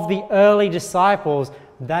of the early disciples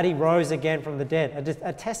that he rose again from the dead.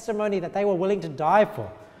 A testimony that they were willing to die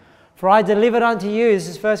for. For I delivered unto you, this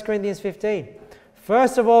is 1 Corinthians 15.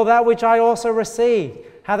 First of all, that which I also received,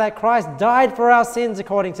 how that Christ died for our sins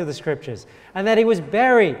according to the Scriptures, and that he was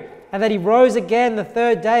buried, and that he rose again the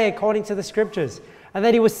third day according to the Scriptures, and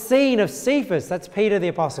that he was seen of Cephas, that's Peter the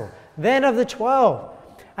Apostle, then of the 12,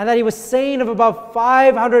 and that he was seen of above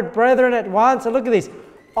 500 brethren at once. And look at this,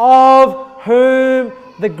 of whom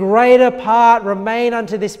the greater part remain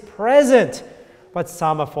unto this present, but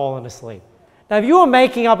some are fallen asleep. Now, if you were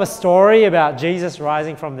making up a story about Jesus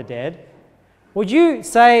rising from the dead, would you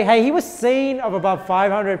say, hey, he was seen of above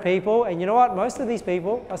 500 people, and you know what? Most of these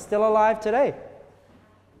people are still alive today.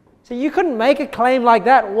 So you couldn't make a claim like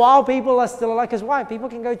that while people are still alive, because why? People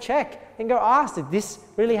can go check and go ask, did this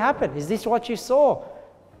really happen? Is this what you saw?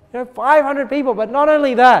 500 people, but not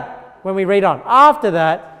only that, when we read on, after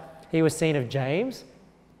that, he was seen of James.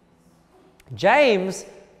 James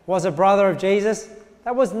was a brother of Jesus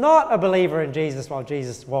that was not a believer in Jesus while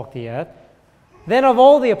Jesus walked the earth. Then of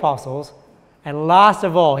all the apostles, and last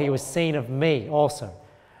of all, he was seen of me also,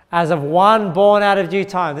 as of one born out of due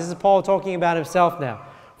time. This is Paul talking about himself now.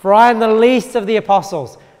 For I am the least of the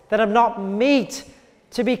apostles, that am not meet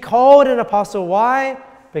to be called an apostle. Why?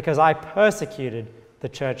 Because I persecuted the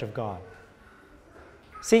church of God.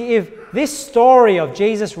 See, if this story of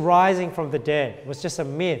Jesus rising from the dead was just a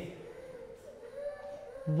myth,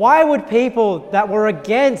 why would people that were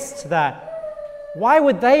against that, why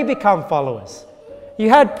would they become followers? You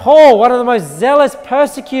had Paul, one of the most zealous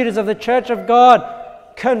persecutors of the church of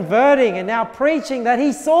God, converting and now preaching that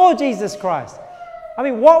he saw Jesus Christ. I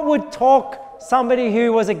mean, what would talk somebody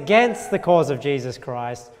who was against the cause of Jesus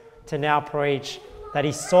Christ to now preach that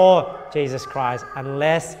he saw Jesus Christ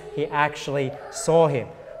unless he actually saw him?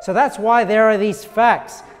 So that's why there are these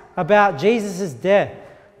facts about Jesus' death.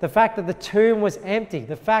 The fact that the tomb was empty.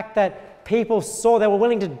 The fact that people saw, they were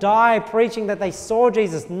willing to die preaching that they saw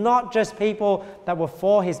Jesus. Not just people that were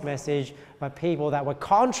for his message, but people that were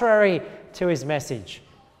contrary to his message.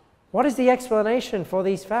 What is the explanation for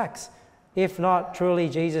these facts? If not, truly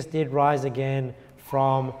Jesus did rise again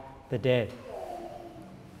from the dead.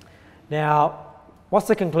 Now, what's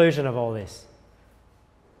the conclusion of all this?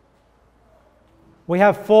 We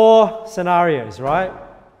have 4 scenarios, right?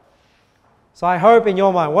 So I hope in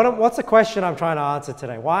your mind, what's the question I'm trying to answer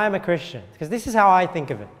today? Why I'm a Christian? Because this is how I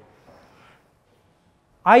think of it.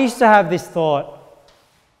 I used to have this thought,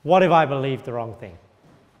 what if I believed the wrong thing?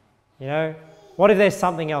 What if there's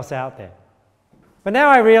something else out there? But now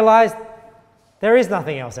I realize there is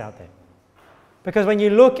nothing else out there. Because when you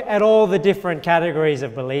look at all the different categories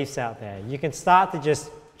of beliefs out there, you can start to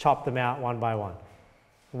just chop them out one by one.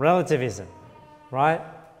 Relativism, right?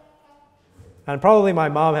 And probably my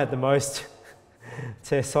mom had the most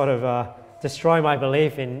to sort of destroy my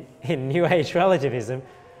belief in New Age relativism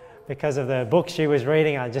because of the book she was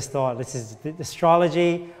reading. I just thought, this is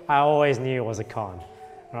astrology. I always knew it was a con,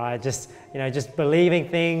 right? Just believing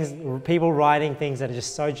things, people writing things that are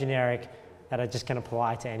just so generic that are just going to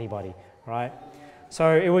apply to anybody, right?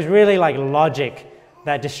 So it was really like logic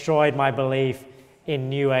that destroyed my belief in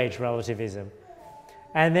New Age relativism.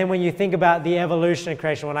 And then when you think about the evolution of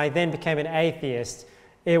creation, when I then became an atheist,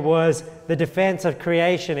 it was the defense of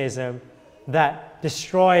creationism that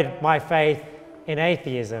destroyed my faith in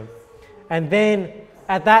atheism. And then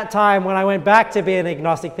at that time, when I went back to being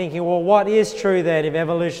agnostic, thinking, well, what is true then if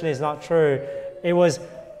evolution is not true? It was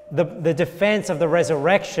the defense of the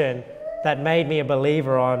resurrection that made me a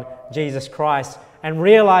believer on Jesus Christ, and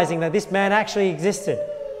realizing that this man actually existed.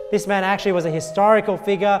 This man actually was a historical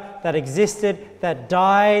figure that existed, that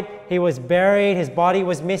died, he was buried, his body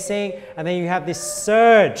was missing, and then you have this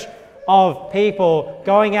surge of people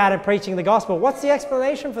going out and preaching the gospel. What's the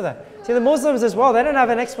explanation for that? See, the Muslims as well, they don't have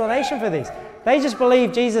an explanation for this. They just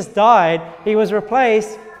believe Jesus died, he was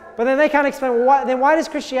replaced, but then they can't explain, well, why does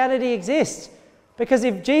Christianity exist? Because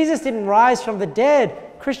if Jesus didn't rise from the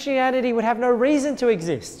dead, Christianity would have no reason to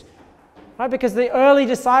exist. Right? Because the early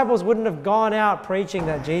disciples wouldn't have gone out preaching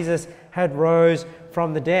that Jesus had rose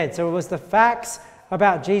from the dead. So it was the facts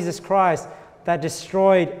about Jesus Christ that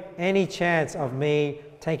destroyed any chance of me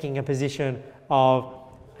taking a position of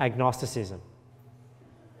agnosticism.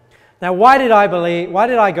 Now, why did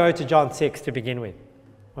I go to John 6 to begin with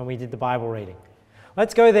when we did the Bible reading?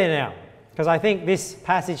 Let's go there now, because I think this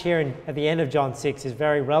passage here at the end of John 6 is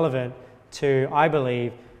very relevant to, I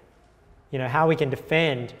believe, how we can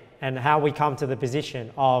defend and how we come to the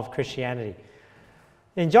position of Christianity.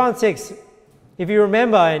 In John 6, if you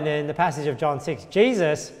remember in the passage of John 6,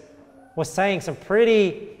 Jesus was saying some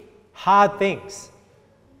pretty hard things.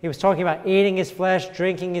 He was talking about eating his flesh,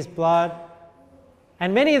 drinking his blood.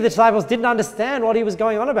 And many of the disciples didn't understand what he was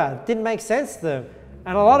going on about. It didn't make sense to them.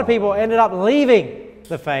 And a lot of people ended up leaving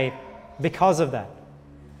the faith because of that.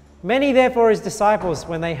 Many, therefore, his disciples,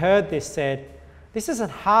 when they heard this, said, "This is a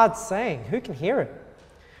hard saying. Who can hear it?"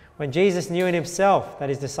 When Jesus knew in himself that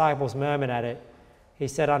his disciples murmured at it, he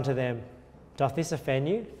said unto them, "Doth this offend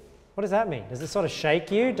you?" What does that mean? Does it sort of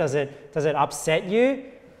shake you? Does it upset you?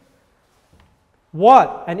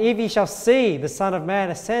 What? And if ye shall see the Son of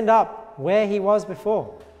Man ascend up where he was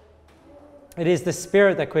before. It is the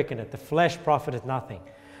Spirit that quickeneth, the flesh profiteth nothing.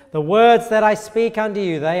 The words that I speak unto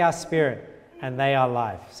you, they are spirit and they are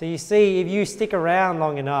life. So you see, if you stick around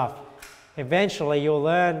long enough, eventually you'll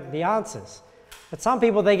learn the answers. But some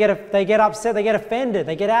people, they get upset, they get offended,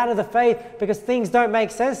 they get out of the faith because things don't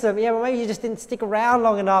make sense to them. Yeah, but maybe you just didn't stick around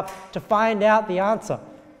long enough to find out the answer,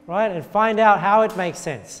 right? And find out how it makes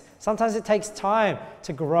sense. Sometimes it takes time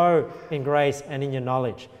to grow in grace and in your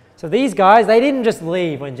knowledge. So these guys, they didn't just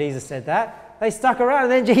leave when Jesus said that. They stuck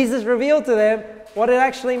around, and then Jesus revealed to them what it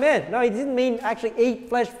actually meant. No, he didn't mean actually eat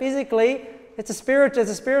flesh physically. There's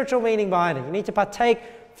a spiritual meaning behind it. You need to partake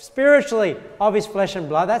spiritually of his flesh and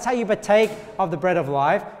blood. That's how you partake of the bread of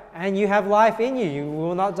life, and you have life in you. You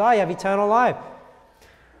will not die. You have eternal life.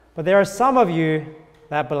 But there are some of you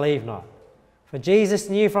that believe not. For Jesus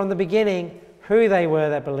knew from the beginning who they were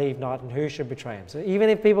that believed not and who should betray him. So even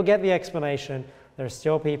if people get the explanation, there are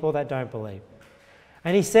still people that don't believe.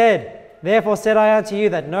 And he said, therefore said I unto you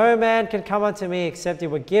that no man can come unto me except it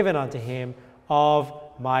were given unto him of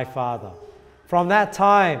my Father. From that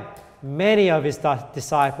time, many of his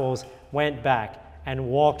disciples went back and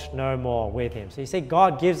walked no more with him. So you see,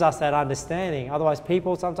 God gives us that understanding. Otherwise,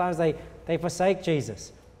 people sometimes they forsake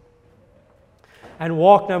Jesus and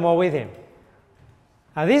walk no more with him.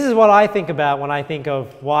 Now, this is what I think about when I think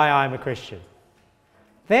of why I'm a Christian.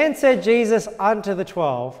 Then said Jesus unto the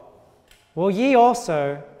 12, will ye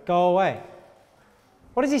also go away?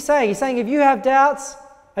 What is he saying? He's saying, if you have doubts,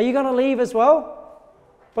 are you going to leave as well?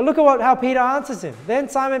 But look at how Peter answers him. Then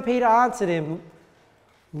Simon Peter answered him,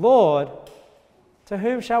 Lord, to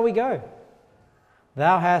whom shall we go?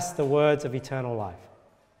 Thou hast the words of eternal life.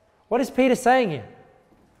 What is Peter saying here?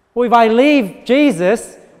 Well, if I leave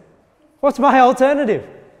Jesus, what's my alternative?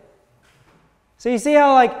 So you see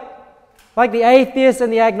how like the atheists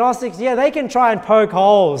and the agnostics, yeah, they can try and poke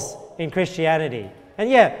holes in Christianity. And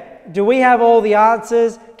yeah, do we have all the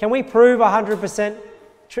answers? Can we prove 100%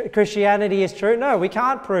 Christianity is true? No, we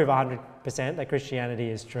can't prove 100% that Christianity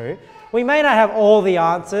is true. We may not have all the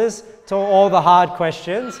answers to all the hard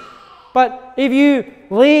questions, but if you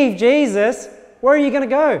leave Jesus, where are you going to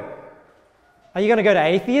go? Are you going to go to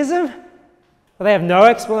atheism? Well, they have no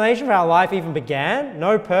explanation for how life even began,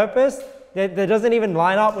 no purpose. That doesn't even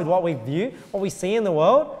line up with what we view, what we see in the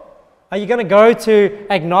world. Are you going to go to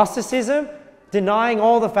agnosticism, denying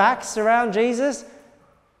all the facts around Jesus?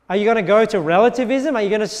 Are you going to go to relativism? Are you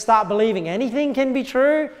going to start believing anything can be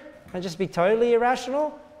true and just be totally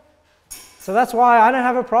irrational? So that's why I don't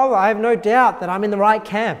have a problem. I have no doubt that I'm in the right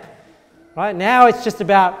camp. Right now it's just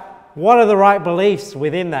about what are the right beliefs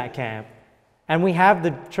within that camp. And we have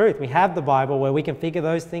the truth. We have the Bible where we can figure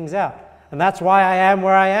those things out. And that's why I am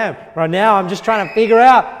where I am. Right now I'm just trying to figure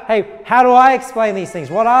out, hey, how do I explain these things?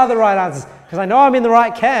 What are the right answers? Because I know I'm in the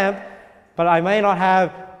right camp, but I may not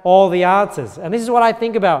have all the answers. And this is what I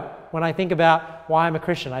think about when I think about why I'm a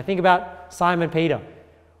Christian. I think about Simon Peter.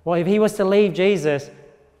 Well, if he was to leave Jesus,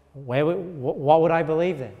 what would I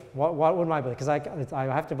believe then? What would I believe? Because I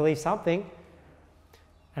have to believe something.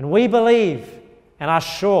 And we believe and are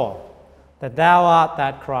sure that thou art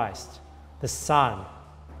that Christ, the Son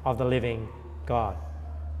of the living God.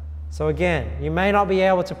 So again, you may not be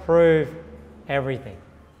able to prove everything.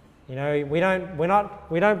 You know, we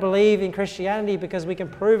don't believe in Christianity because we can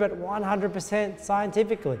prove it 100%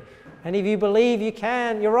 scientifically. And if you believe you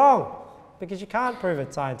can, you're wrong, because you can't prove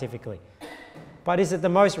it scientifically. But is it the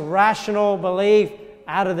most rational belief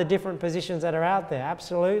out of the different positions that are out there?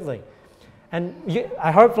 Absolutely. And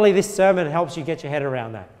hopefully this sermon helps you get your head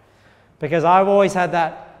around that. Because I've always had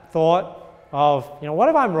that thought of, what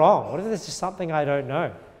if I'm wrong? What if there's just something I don't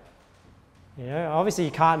know? Obviously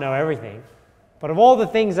you can't know everything. But of all the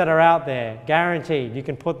things that are out there, guaranteed you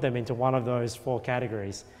can put them into one of those 4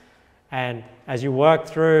 categories. And as you work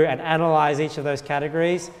through and analyze each of those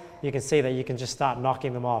categories, you can see that you can just start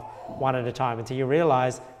knocking them off one at a time until you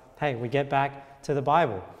realize, hey, we get back to the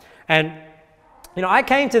Bible. And, I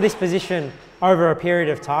came to this position over a period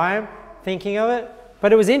of time thinking of it.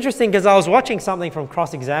 But it was interesting because I was watching something from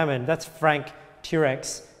Cross-Examined. That's Frank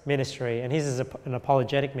Turek's ministry, and his is an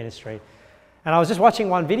apologetic ministry. And I was just watching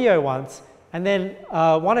one video once, and then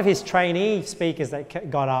one of his trainee speakers that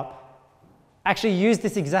got up actually used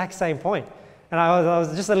this exact same point. And I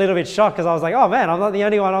was just a little bit shocked because I was like, oh man, I'm not the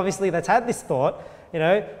only one obviously that's had this thought,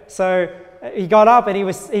 So he got up and he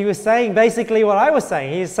was saying basically what I was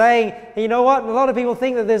saying. He was saying, you know what, a lot of people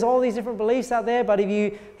think that there's all these different beliefs out there, but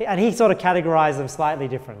and he sort of categorized them slightly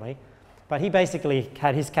differently. But he basically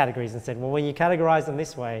had his categories and said, well, when you categorize them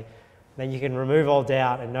this way, then you can remove all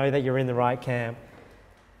doubt and know that you're in the right camp.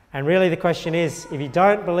 And really the question is, if you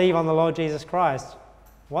don't believe on the Lord Jesus Christ,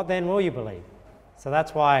 what then will you believe? So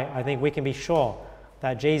that's why I think we can be sure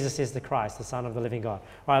that Jesus is the Christ, the Son of the living God.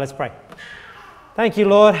 All right, let's pray. Thank you,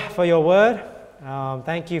 Lord, for your word.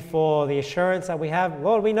 Thank you for the assurance that we have.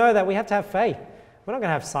 Lord, we know that we have to have faith. We're not going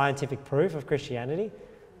to have scientific proof of Christianity.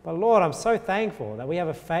 But Lord, I'm so thankful that we have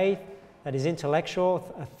a faith that is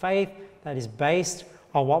intellectual, a faith that is based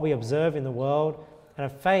on what we observe in the world, and a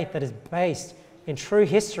faith that is based in true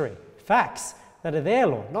history, facts that are there,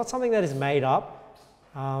 Lord, not something that is made up.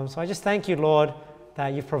 So I just thank you, Lord,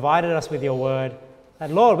 that you've provided us with your word, that,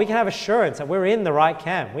 Lord, we can have assurance that we're in the right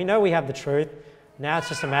camp. We know we have the truth. Now it's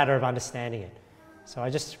just a matter of understanding it. So I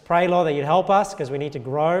just pray, Lord, that you'd help us, because we need to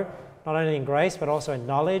grow, not only in grace, but also in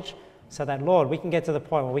knowledge, so that, Lord, we can get to the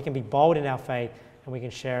point where we can be bold in our faith and we can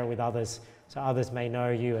share it with others, so others may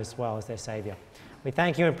know you as well as their Savior. We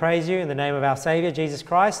thank you and praise you in the name of our Savior, Jesus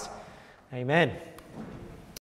Christ. Amen.